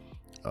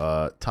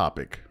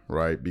topic,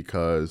 right?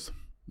 Because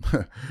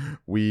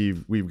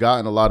we've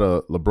gotten a lot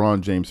of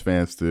LeBron James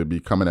fans to be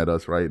coming at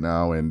us right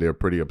now, and they're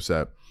pretty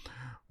upset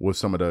with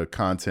some of the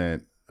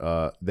content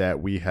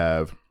that we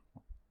have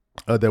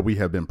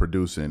been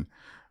producing.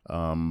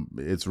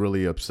 It's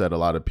really upset a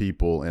lot of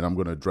people, and I'm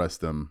going to address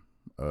them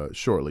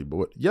shortly.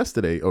 But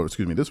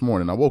this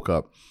morning, I woke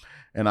up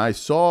and I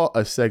saw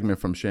a segment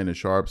from Shannon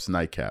Sharpe's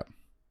Nightcap.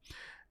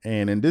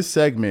 And in this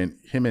segment,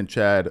 him and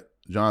Chad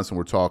Johnson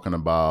were talking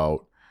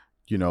about,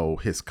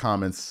 his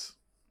comments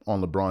on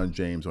LeBron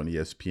James on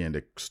ESPN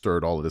that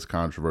stirred all of this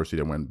controversy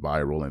that went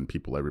viral, and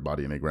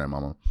everybody and their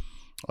grandmama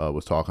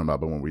was talking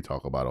about. But when we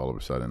talk about it, all of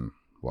a sudden,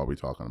 why are we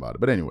talking about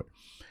it? But anyway,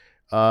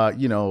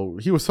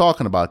 he was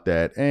talking about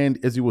that.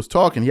 And as he was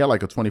talking, he had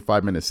like a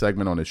 25-minute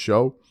segment on his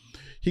show.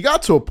 He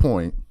got to a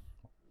point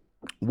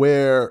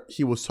where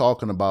he was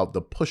talking about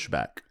the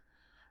pushback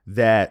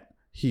that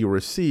he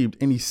received.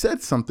 And he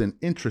said something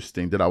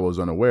interesting that I was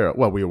unaware of.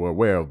 Well, we were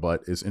aware of,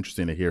 but it's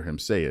interesting to hear him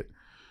say it.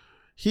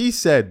 He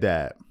said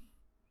that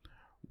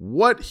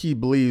what he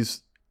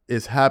believes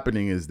is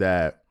happening is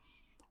that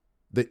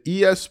the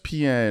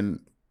ESPN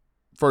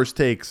First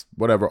Takes,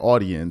 whatever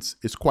audience,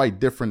 is quite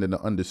different than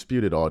the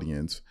Undisputed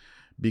audience,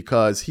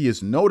 because he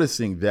is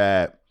noticing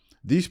that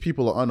these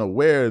people are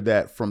unaware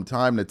that from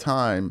time to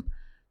time,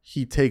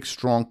 he takes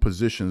strong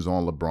positions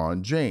on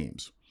LeBron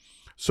James.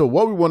 So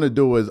what we want to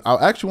do is,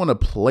 I actually want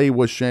to play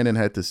what Shannon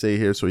had to say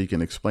here so he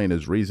can explain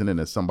his reasoning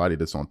as somebody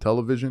that's on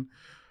television.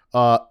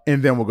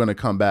 And then we're going to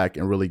come back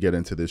and really get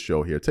into this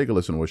show here. Take a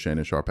listen to what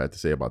Shannon Sharpe had to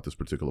say about this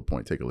particular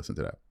point. Take a listen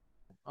to that.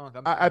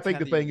 I think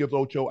the thing is,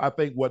 Ocho, I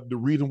think what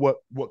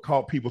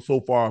caught people so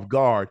far off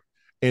guard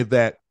is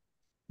that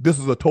this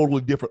is a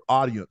totally different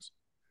audience,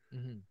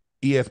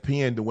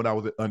 ESPN, than when I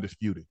was at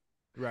Undisputed.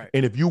 Right.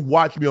 And if you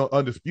watch me on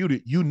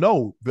Undisputed, you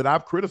know that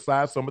I've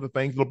criticized some of the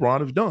things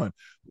LeBron has done,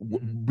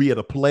 be it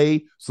a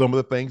play, some of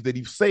the things that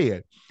he's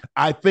said.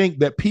 I think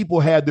that people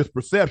had this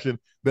perception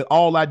that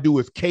all I do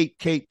is cape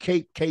for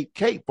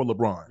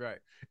LeBron. Right.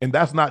 And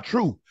that's not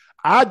true.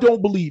 I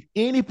don't believe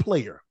any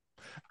player,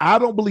 I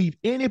don't believe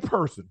any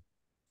person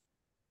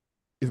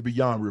is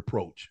beyond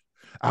reproach.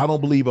 I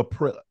don't believe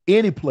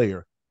any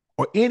player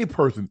or any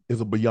person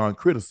is beyond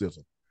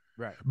criticism.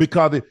 Right.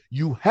 Because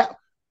you have,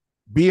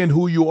 being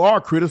who you are,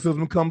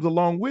 criticism comes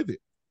along with it.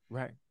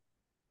 Right.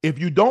 If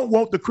you don't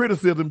want the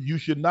criticism, you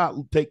should not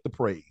take the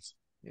praise.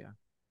 Yeah.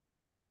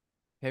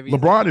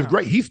 LeBron is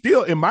great. He's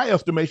still, in my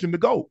estimation, the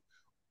GOAT.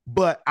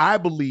 But I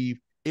believe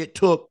it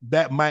took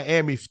that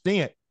Miami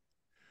stint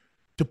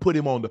to put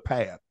him on the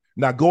path.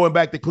 Now, going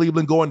back to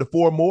Cleveland, going to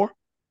 4 more,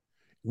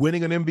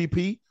 winning an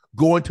MVP,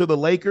 going to the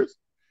Lakers,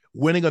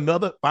 winning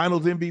another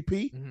finals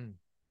MVP.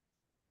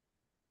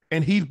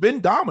 And he's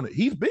been dominant.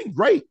 He's been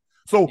great.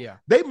 So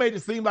they made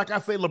it seem like I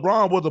say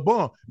LeBron was a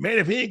bum. Man,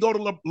 if he ain't go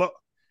to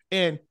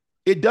and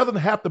it doesn't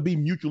have to be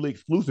mutually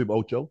exclusive,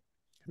 Ocho.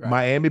 Right.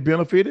 Miami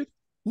benefited.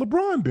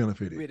 LeBron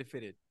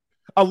benefited.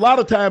 A lot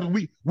of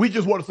times we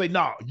just want to say,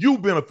 nah, you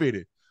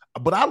benefited.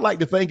 But I like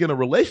to think in a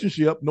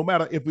relationship, no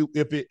matter if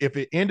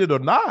it ended or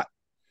not,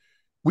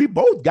 we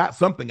both got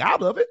something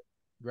out of it.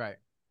 Right.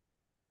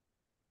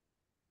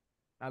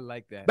 I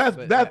like that.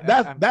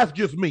 That's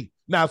just me.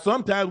 Now,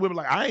 sometimes we're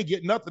like, I ain't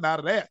getting nothing out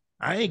of that.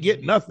 I ain't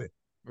getting nothing.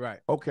 Right.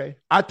 Okay.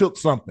 I took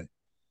something.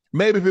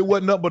 Maybe if it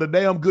wasn't up but a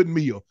damn good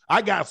meal,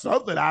 I got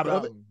something out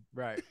of it.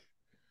 Right.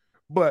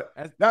 But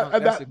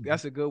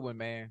that's a good one,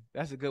 man.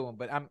 That's a good one.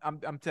 But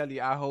I'm telling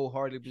you, I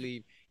wholeheartedly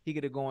believe he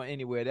could have gone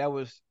anywhere.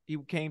 He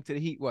came to the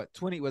Heat. What,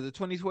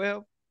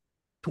 2012?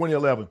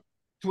 2011.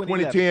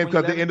 2010,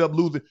 because they ended up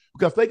losing.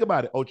 Because think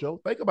about it,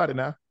 Ocho. Think about it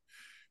now.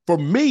 For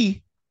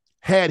me,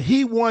 had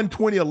he won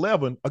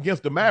 2011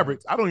 against the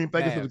Mavericks, I don't even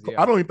think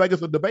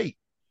it's a debate.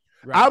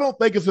 Right. I don't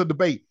think it's a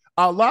debate.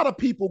 A lot of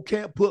people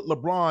can't put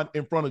LeBron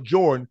in front of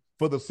Jordan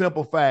for the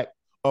simple fact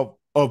of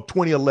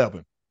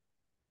 2011.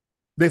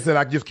 They said,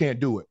 I just can't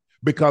do it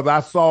because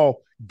I saw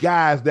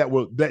guys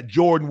that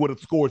Jordan would have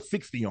scored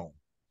 60 on.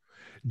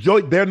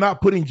 They're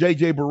not putting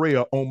J.J.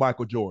 Barea on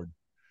Michael Jordan.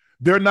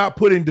 They're not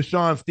putting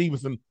Deshaun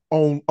Stevenson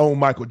on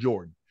Michael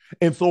Jordan.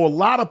 And so a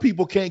lot of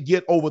people can't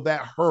get over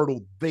that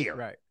hurdle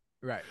there.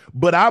 Right.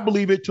 But I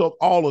believe it took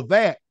all of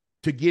that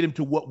to get him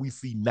to what we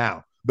see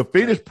now. The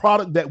finished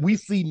product that we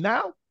see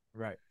now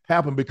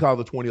happened because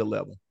of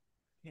 2011.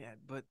 Yeah,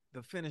 but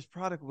the finished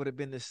product would have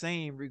been the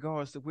same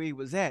regardless of where he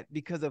was at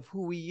because of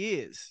who he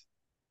is.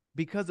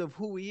 Because of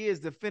who he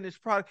is, the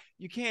finished product.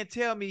 You can't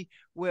tell me,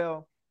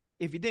 well,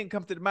 if he didn't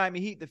come to the Miami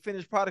Heat, the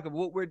finished product of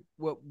what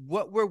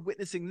we're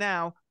witnessing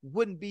now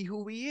wouldn't be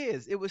who he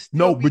is. It was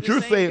still but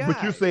you're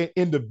saying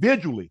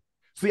individually.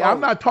 See, I'm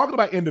not talking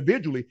about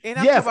individually.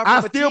 And yes,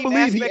 I still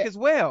believe he as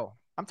well.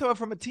 I'm talking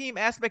from a team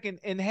aspect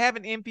and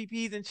having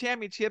MVPs and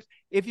championships.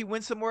 If he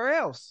went somewhere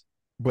else,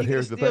 But he could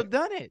here's have the still thing.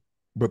 done it.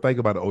 But think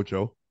about it,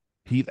 Ocho.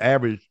 He's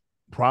averaged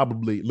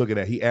probably, look at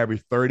that. He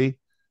averaged 30,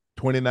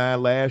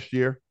 29 last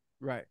year,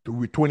 Right.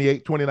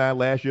 28, 29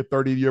 last year,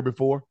 30 the year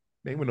before.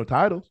 They ain't win no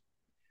titles.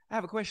 I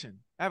have a question.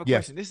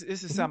 Yes. This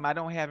is something I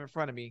don't have in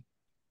front of me.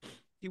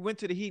 He went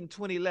to the Heat in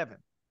 2011,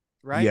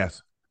 right?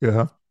 Yes.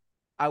 Uh-huh.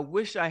 I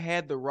wish I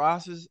had the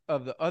rosters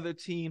of the other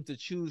teams to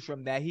choose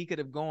from that he could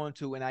have gone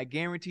to, and I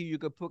guarantee you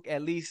could put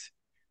at least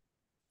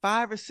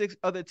 5 or 6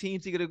 other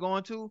teams he could have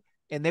gone to,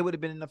 and they would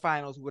have been in the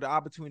finals with an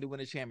opportunity to win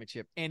a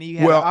championship. And he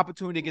had an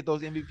opportunity to get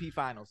those MVP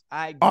finals.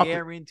 I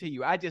guarantee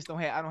you. I don't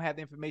have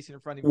the information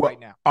in front of me right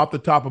now. Off the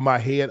top of my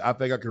head, I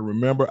think I can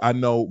remember. I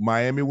know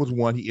Miami was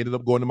one. He ended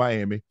up going to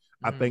Miami.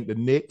 I think the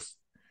Knicks,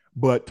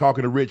 but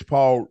talking to Rich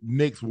Paul,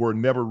 Knicks were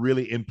never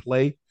really in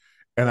play.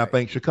 And I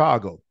think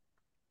Chicago.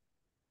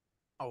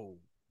 Oh,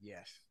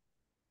 yes.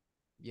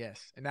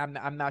 Yes. And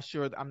I'm not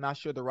sure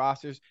the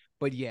rosters,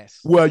 but yes.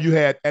 Well, you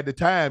had at the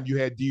time you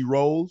had D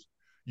Rose,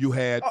 you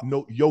had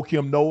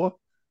Joakim Noah,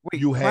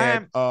 you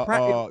had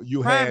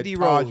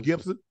Taj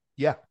Gibson.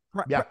 Yeah.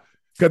 Yeah.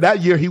 Because that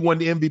year he won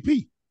the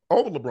MVP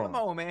over LeBron. Come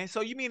on, man.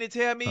 So you mean to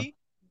tell me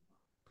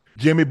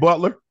Jimmy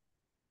Butler?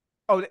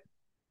 Oh,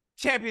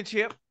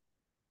 championship,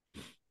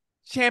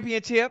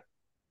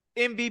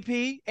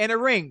 MVP, and a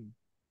ring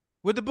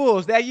with the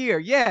Bulls that year.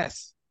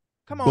 Yes.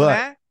 Come on,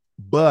 man.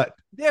 But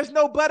there's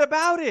no but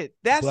about it.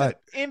 That's an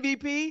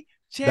MVP,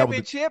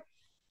 championship.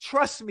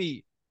 Trust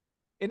me.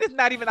 And it's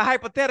not even a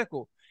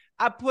hypothetical.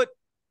 I put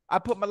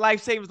my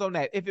life savings on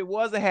that. If it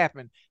was to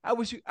happen, I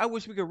wish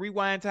we could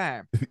rewind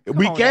time.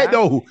 We can't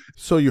though.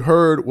 So you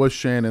heard what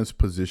Shannon's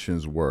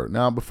positions were.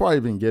 Now, before I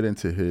even get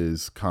into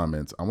his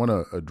comments, I want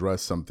to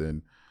address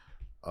something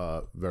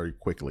very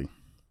quickly.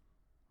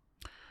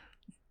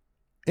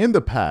 In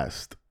the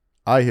past,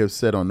 I have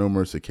said on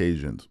numerous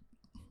occasions,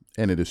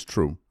 and it is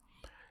true,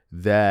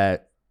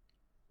 that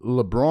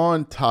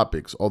LeBron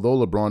topics,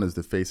 although LeBron is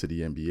the face of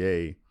the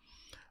NBA,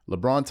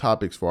 LeBron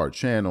topics for our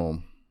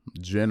channel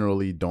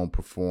generally don't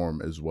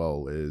perform as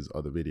well as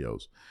other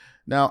videos.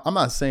 Now, I'm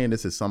not saying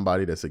this as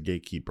somebody that's a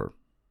gatekeeper,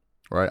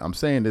 right? I'm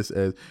saying this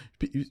as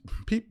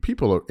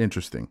people are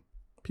interesting.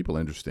 People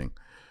are interesting.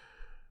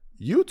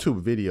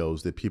 YouTube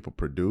videos that people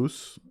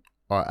produce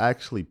are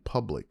actually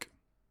public.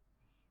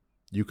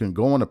 You can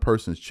go on a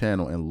person's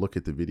channel and look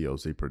at the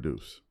videos they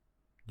produce.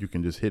 You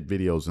can just hit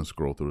videos and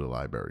scroll through the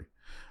library.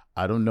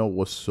 I don't know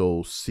what's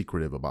so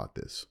secretive about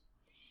this.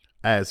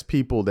 As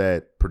people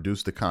that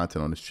produce the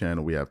content on this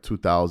channel, we have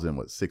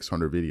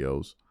 2,600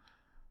 videos.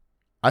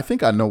 I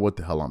think I know what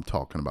the hell I'm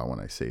talking about when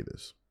I say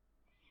this.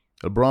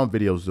 LeBron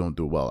videos don't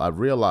do well. I've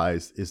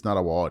realized it's not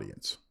our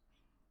audience.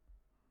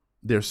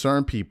 There's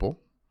certain people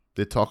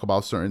that talk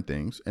about certain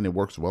things and it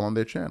works well on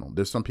their channel.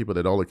 There's some people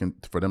that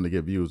for them to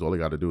get views, all they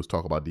got to do is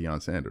talk about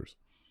Deion Sanders.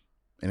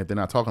 And if they're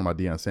not talking about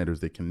Deion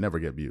Sanders, they can never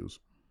get views,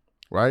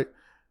 right?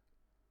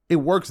 It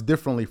works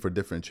differently for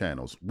different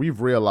channels.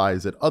 We've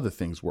realized that other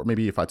things work.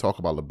 Maybe if I talk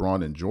about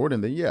LeBron and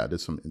Jordan, then yeah,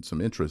 there's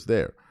some interest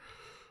there.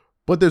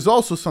 But there's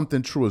also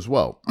something true as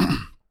well.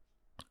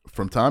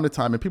 From time to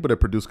time, and people that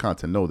produce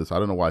content know this. I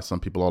don't know why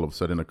some people all of a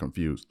sudden are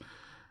confused.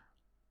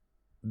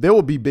 There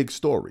will be big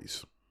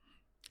stories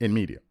in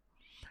media.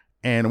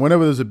 And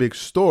whenever there's a big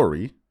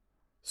story,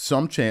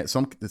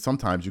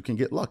 sometimes you can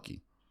get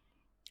lucky.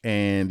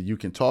 And you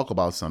can talk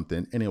about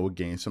something and it will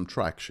gain some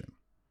traction.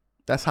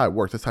 That's how it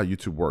works. That's how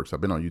YouTube works.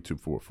 I've been on YouTube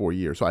for 4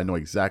 years, so I know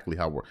exactly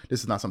how it works.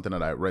 This is not something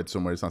that I read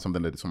somewhere. It's not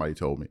something that somebody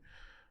told me.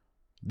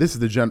 This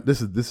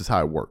is how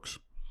it works.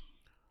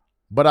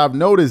 But I've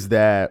noticed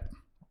that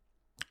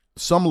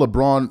some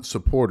LeBron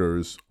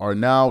supporters are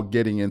now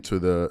getting into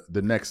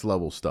the next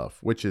level stuff,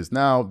 which is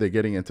now they're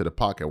getting into the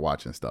pocket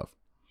watching stuff,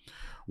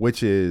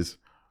 which is,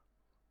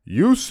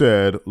 you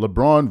said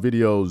LeBron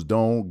videos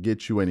don't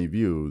get you any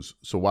views,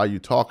 so why are you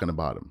talking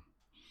about them?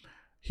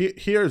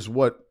 Here's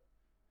what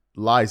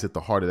lies at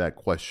the heart of that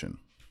question.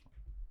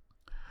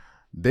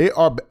 They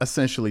are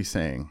essentially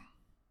saying,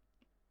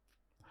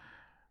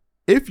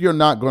 if you're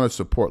not going to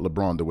support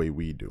LeBron the way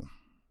we do,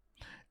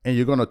 and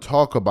you're going to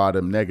talk about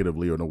him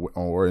negatively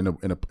or in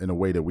a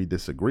way that we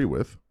disagree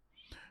with,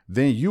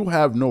 then you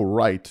have no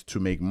right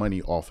to make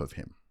money off of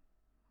him.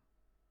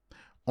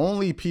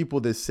 Only people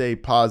that say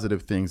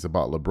positive things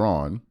about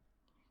LeBron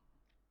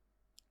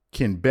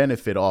can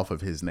benefit off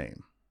of his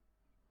name.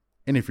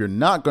 And if you're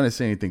not going to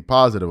say anything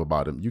positive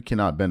about him, you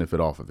cannot benefit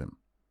off of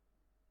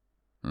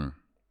him.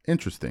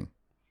 Interesting.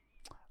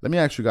 Let me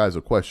ask you guys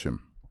a question.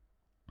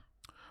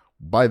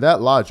 By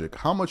that logic,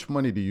 how much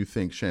money do you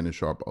think Shannon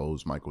Sharpe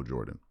owes Michael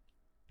Jordan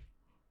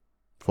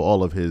for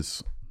all of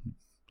his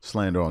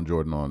slander on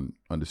Jordan on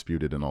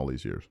Undisputed in all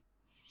these years?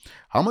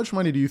 How much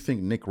money do you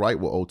think Nick Wright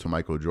will owe to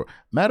Michael Jordan?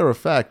 Matter of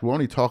fact, we're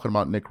only talking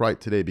about Nick Wright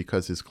today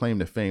because his claim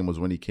to fame was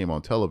when he came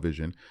on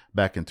television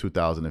back in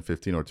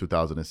 2015 or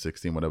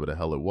 2016, whatever the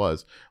hell it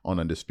was, on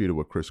Undisputed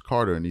with Chris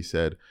Carter. And he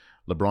said,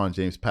 LeBron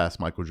James passed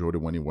Michael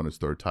Jordan when he won his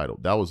third title.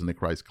 That was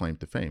Nick Wright's claim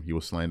to fame. He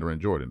was slandering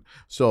Jordan.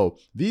 So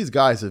these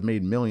guys have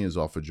made millions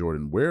off of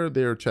Jordan. Where are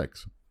their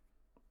checks?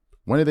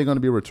 When are they going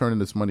to be returning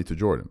this money to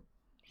Jordan?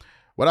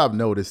 What I've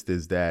noticed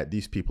is that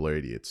these people are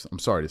idiots. I'm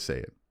sorry to say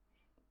it.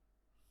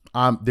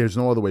 There's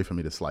no other way for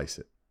me to slice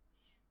it.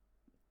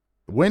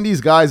 When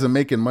these guys are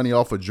making money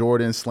off of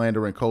Jordan,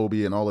 slandering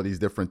Kobe, and all of these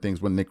different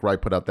things, when Nick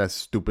Wright put out that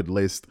stupid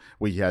list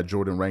where he had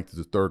Jordan ranked as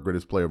the third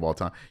greatest player of all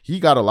time, he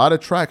got a lot of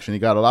traction. He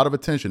got a lot of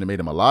attention. It made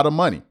him a lot of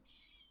money.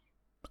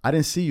 I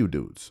didn't see you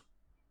dudes.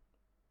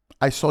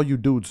 I saw you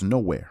dudes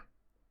nowhere.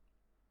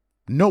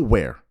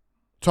 Nowhere.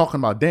 Talking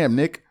about, damn,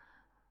 Nick,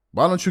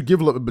 why don't you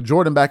give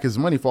Jordan back his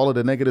money for all of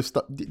the negative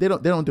stuff? They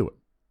don't do it.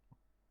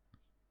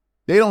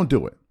 They don't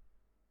do it.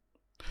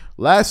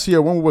 Last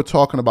year, when we were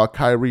talking about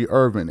Kyrie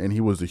Irving and he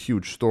was a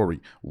huge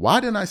story, why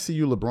didn't I see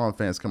you LeBron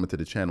fans coming to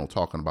the channel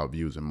talking about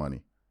views and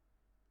money?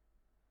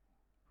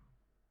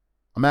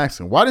 I'm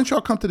asking, why didn't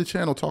y'all come to the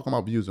channel talking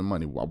about views and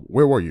money?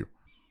 Where were you?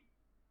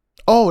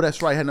 Oh,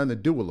 that's right. It had nothing to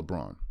do with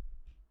LeBron.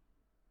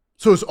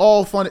 So it's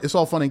all fun. It's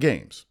all fun and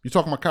games. You're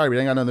talking about Kyrie.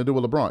 It ain't got nothing to do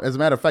with LeBron. As a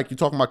matter of fact, you're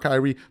talking about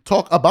Kyrie.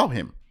 Talk about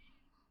him.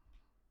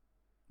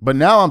 But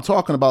now I'm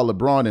talking about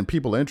LeBron and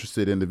people are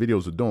interested in the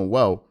videos are doing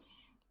well.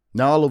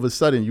 Now, all of a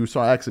sudden, you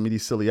start asking me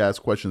these silly-ass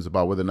questions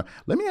about whether or not...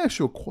 Let me ask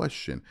you a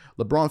question.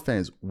 LeBron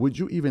fans, would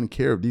you even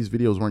care if these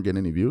videos weren't getting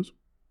any views?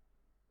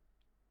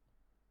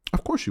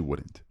 Of course you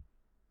wouldn't.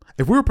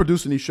 If we were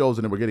producing these shows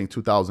and they were getting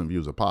 2,000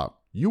 views a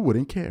pop, you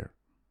wouldn't care.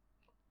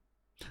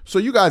 So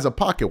you guys are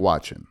pocket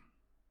watching.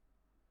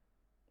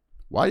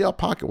 Why y'all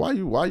pocket? Why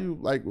you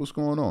like, what's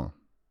going on?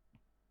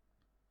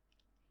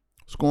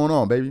 What's going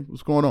on, baby?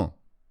 What's going on?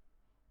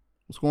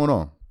 What's going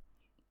on?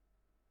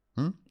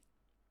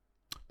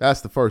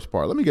 That's the first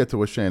part. Let me get to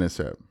what Shannon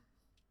said.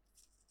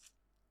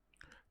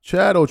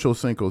 Chad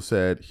Ochocinco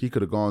said he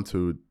could have gone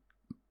to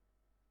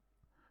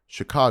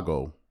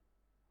Chicago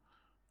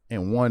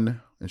and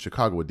won in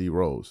Chicago with D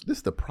Rose. This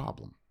is the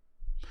problem.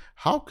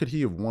 How could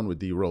he have won with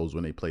D Rose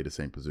when they played the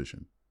same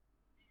position?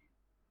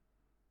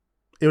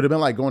 It would have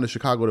been like going to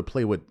Chicago to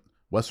play with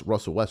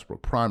Russell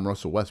Westbrook, prime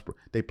Russell Westbrook.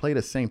 They play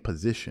the same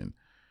position.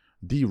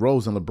 D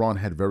Rose and LeBron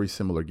had very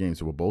similar games.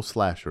 They were both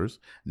slashers,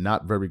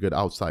 not very good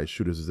outside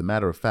shooters. As a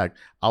matter of fact,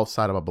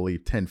 outside of, I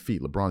believe, 10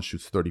 feet, LeBron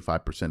shoots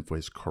 35% for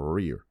his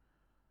career.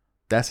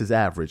 That's his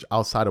average.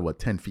 Outside of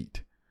 10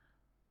 feet.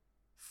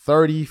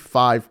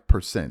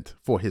 35%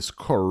 for his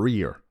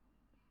career.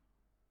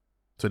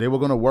 So they were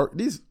going to work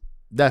these.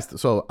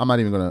 So I'm not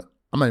even going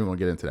to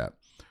get into that.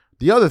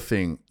 The other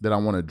thing that I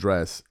want to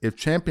address, if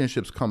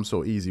championships come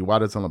so easy, why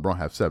doesn't LeBron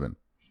have 7?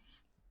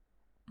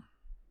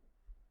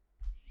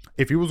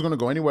 If he was going to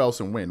go anywhere else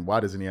and win, why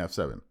doesn't he have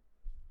 7?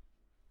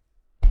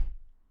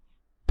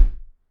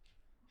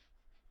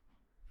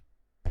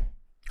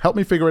 Help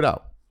me figure it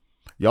out.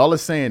 Y'all are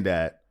saying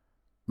that.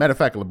 Matter of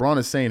fact, LeBron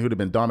is saying he would have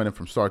been dominant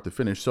from start to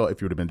finish. So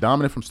if you would have been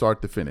dominant from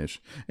start to finish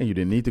and you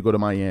didn't need to go to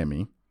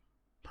Miami,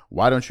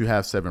 why don't you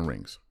have 7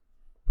 rings?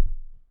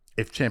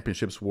 If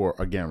championships were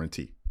a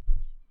guarantee.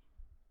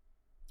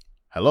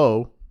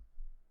 Hello?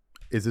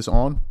 Is this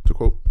on, to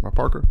quote Rob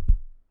Parker?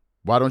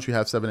 Why don't you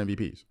have 7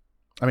 MVPs?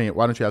 Why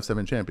don't you have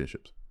 7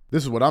 championships?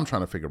 This is what I'm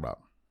trying to figure out.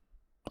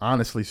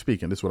 Honestly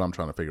speaking, this is what I'm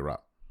trying to figure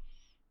out.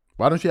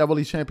 Why don't you have all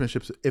these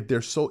championships if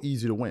they're so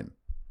easy to win?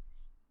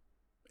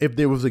 If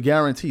there was a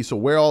guarantee, so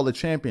where are all the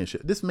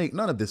championships?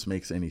 None of this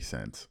makes any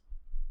sense.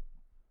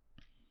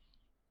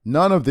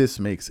 None of this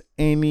makes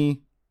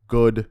any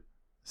good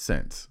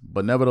sense.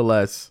 But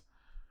nevertheless,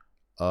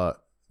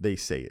 they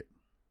say it.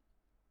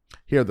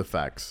 Here are the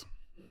facts.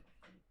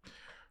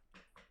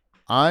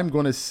 I'm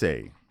going to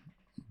say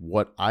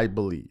what I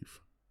believe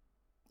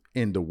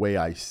in the way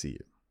I see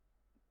it.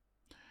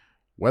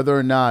 Whether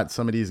or not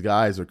some of these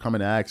guys are coming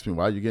to ask me,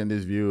 why are you getting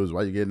these views?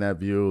 Why are you getting that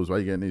views? Why are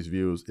you getting these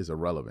views? Is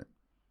irrelevant.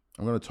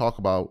 I'm going to talk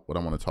about what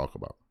I want to talk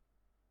about.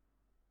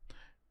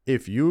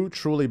 If you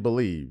truly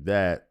believe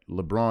that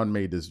LeBron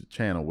made this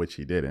channel, which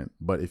he didn't,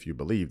 but if you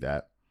believe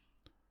that,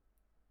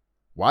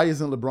 why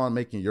isn't LeBron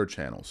making your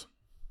channels?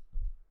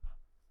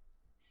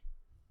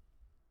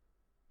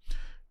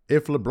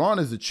 If LeBron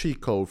is the cheat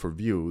code for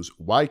views,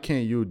 why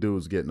can't you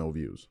dudes get no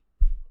views?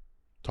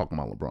 Talking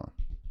about LeBron.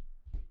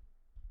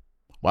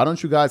 Why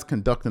don't you guys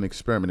conduct an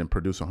experiment and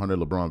produce 100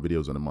 LeBron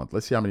videos in a month?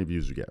 Let's see how many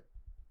views you get.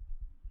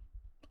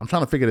 I'm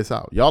trying to figure this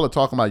out. Y'all are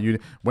talking about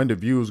when the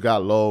views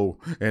got low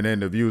and then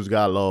the views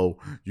got low.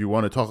 You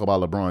want to talk about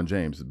LeBron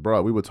James.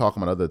 Bro, we were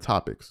talking about other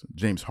topics.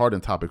 James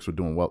Harden topics were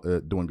doing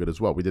good as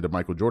well. We did a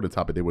Michael Jordan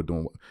topic. They were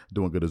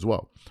doing good as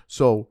well.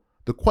 So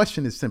the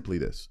question is simply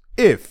this.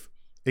 If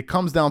it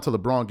comes down to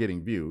LeBron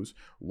getting views,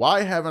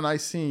 why haven't I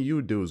seen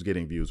you dudes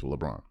getting views with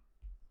LeBron?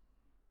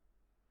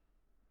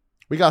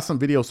 We got some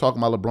videos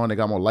talking about LeBron that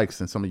got more likes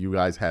than some of you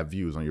guys have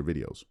views on your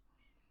videos.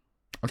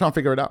 I'm trying to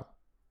figure it out.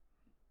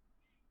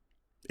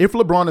 If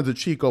LeBron is a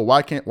Chico,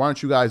 why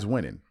aren't you guys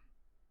winning?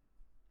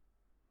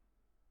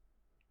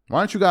 Why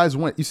aren't you guys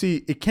win? You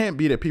see, it can't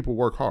be that people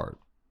work hard.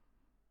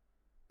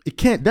 It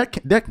can't.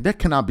 That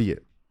cannot be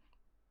it.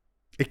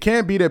 It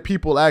can't be that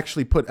people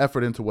actually put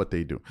effort into what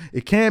they do.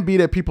 It can't be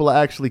that people are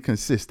actually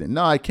consistent.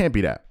 No, it can't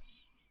be that.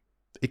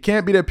 It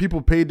can't be that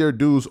people paid their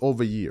dues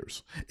over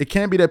years. It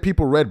can't be that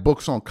people read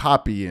books on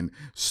copy and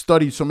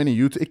studied so many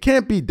YouTube. It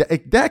can't be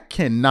that. That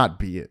cannot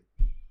be it.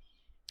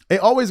 It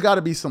always got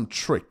to be some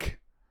trick.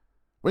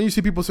 When you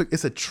see people say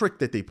it's a trick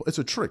that they put, it's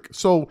a trick.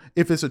 So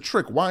if it's a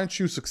trick, why aren't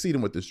you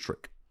succeeding with this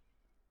trick?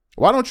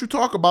 Why don't you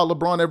talk about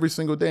LeBron every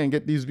single day and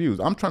get these views?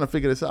 I'm trying to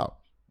figure this out.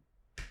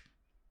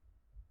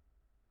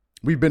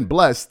 We've been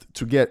blessed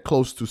to get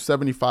close to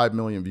 75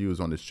 million views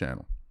on this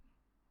channel.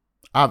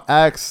 I've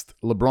asked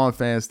LeBron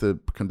fans to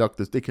conduct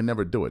this. They can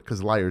never do it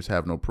because liars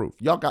have no proof.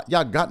 Y'all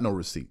got no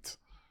receipts.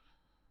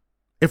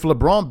 If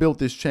LeBron built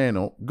this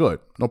channel, good,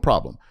 no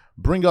problem.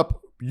 Bring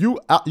up, you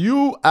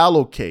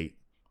allocate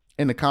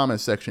in the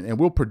comment section and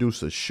we'll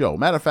produce a show.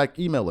 Matter of fact,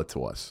 email it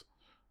to us.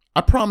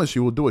 I promise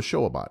you we'll do a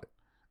show about it.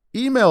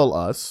 Email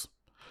us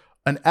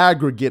an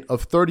aggregate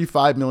of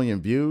 35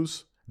 million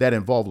views that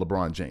involve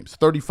LeBron James.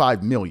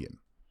 35 million.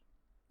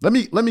 Let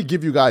me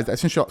give you guys that.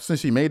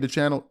 Since he made the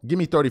channel, give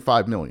me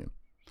 35 million.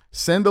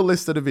 Send a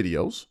list of the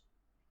videos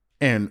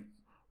and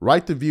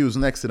write the views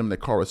next to them that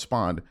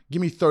correspond.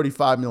 Give me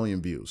 35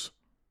 million views.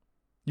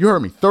 You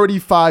heard me.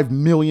 35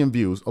 million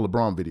views of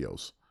LeBron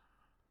videos.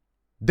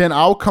 Then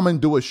I'll come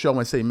and do a show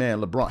and say,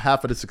 man, LeBron,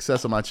 half of the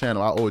success of my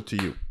channel, I owe it to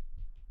you.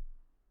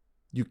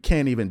 You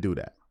can't even do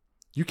that.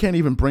 You can't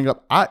even bring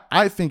up,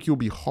 I think you'll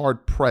be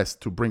hard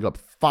pressed to bring up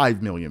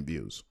 5 million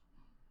views.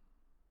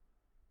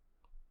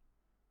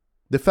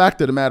 The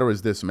fact of the matter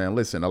is this, man.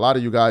 Listen, a lot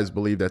of you guys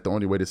believe that the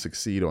only way to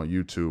succeed on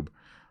YouTube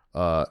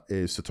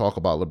is to talk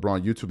about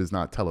LeBron. YouTube is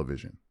not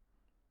television.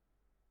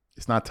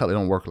 It's not it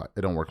don't work like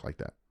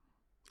that.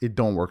 It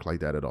don't work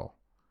like that at all.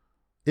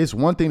 It's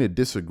one thing to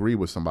disagree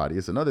with somebody.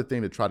 It's another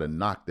thing to try to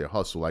knock their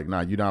hustle. Like,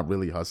 nah, you're not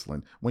really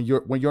hustling. When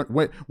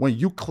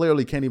you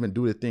clearly can't even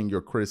do the thing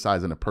you're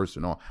criticizing a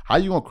person on. How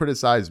you gonna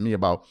criticize me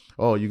about,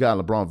 oh, you got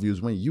LeBron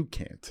views when you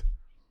can't?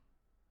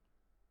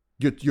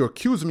 You're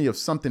accusing me of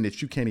something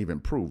that you can't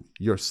even prove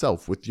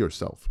yourself with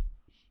yourself.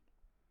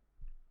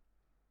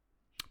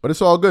 But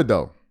it's all good,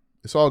 though.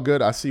 It's all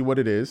good. I see what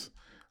it is.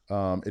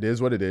 It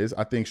is what it is.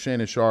 I think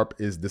Shannon Sharpe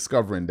is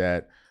discovering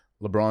that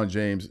LeBron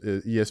James,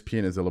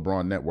 ESPN is a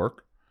LeBron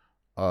network.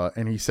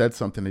 And he said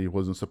something that he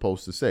wasn't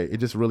supposed to say. It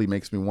just really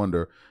makes me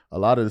wonder a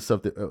lot of the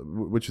stuff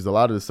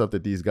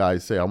that these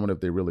guys say. I wonder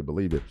if they really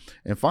believe it.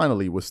 And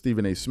finally, with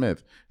Stephen A.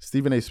 Smith.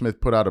 Stephen A. Smith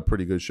put out a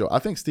pretty good show. I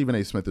think Stephen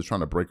A. Smith is trying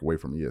to break away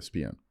from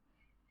ESPN.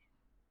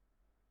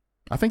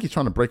 I think he's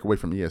trying to break away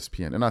from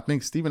ESPN. And I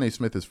think Stephen A.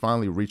 Smith is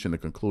finally reaching the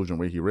conclusion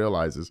where he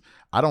realizes,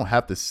 I don't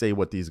have to say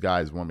what these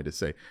guys want me to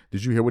say.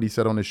 Did you hear what he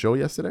said on his show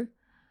yesterday?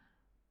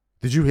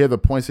 Did you hear the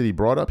points that he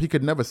brought up? He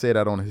could never say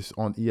that on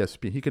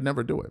ESPN. He could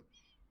never do it.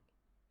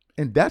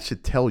 And that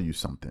should tell you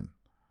something.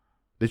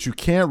 That you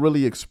can't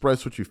really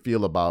express what you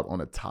feel about on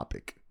a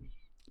topic.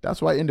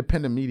 That's why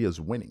independent media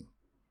is winning.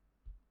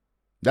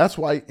 That's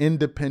why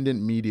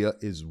independent media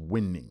is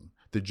winning.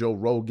 The Joe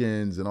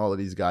Rogans and all of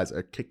these guys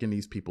are kicking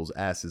these people's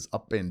asses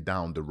up and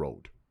down the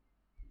road.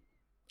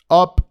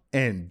 Up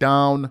and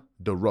down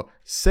the road.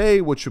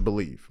 Say what you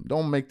believe.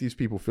 Don't make these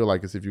people feel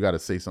like as if you got to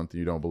say something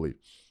you don't believe.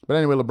 But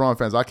anyway, LeBron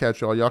fans, I'll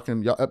catch y'all. Y'all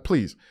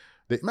please.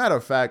 Matter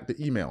of fact,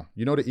 the email.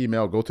 You know the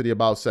email. Go to the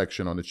About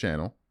section on the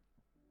channel.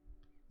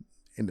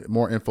 In the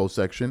more info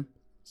section.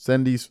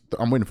 Send these.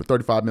 I'm waiting for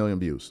 35 million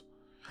views.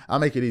 I'll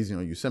make it easy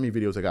on you. Send me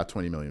videos that got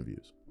 20 million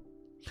views.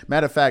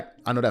 Matter of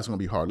fact, I know that's going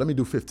to be hard. Let me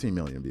do 15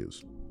 million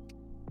views.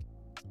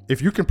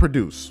 If you can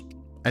produce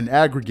an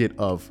aggregate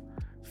of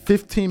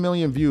 15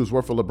 million views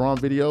worth of LeBron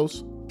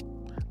videos,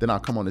 then I'll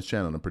come on this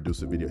channel and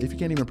produce a video. If you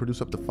can't even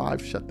produce up to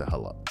 5, shut the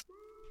hell up.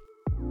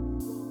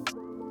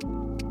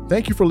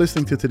 Thank you for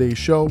listening to today's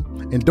show.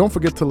 And don't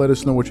forget to let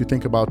us know what you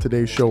think about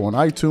today's show on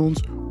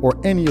iTunes or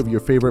any of your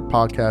favorite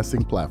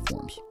podcasting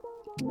platforms.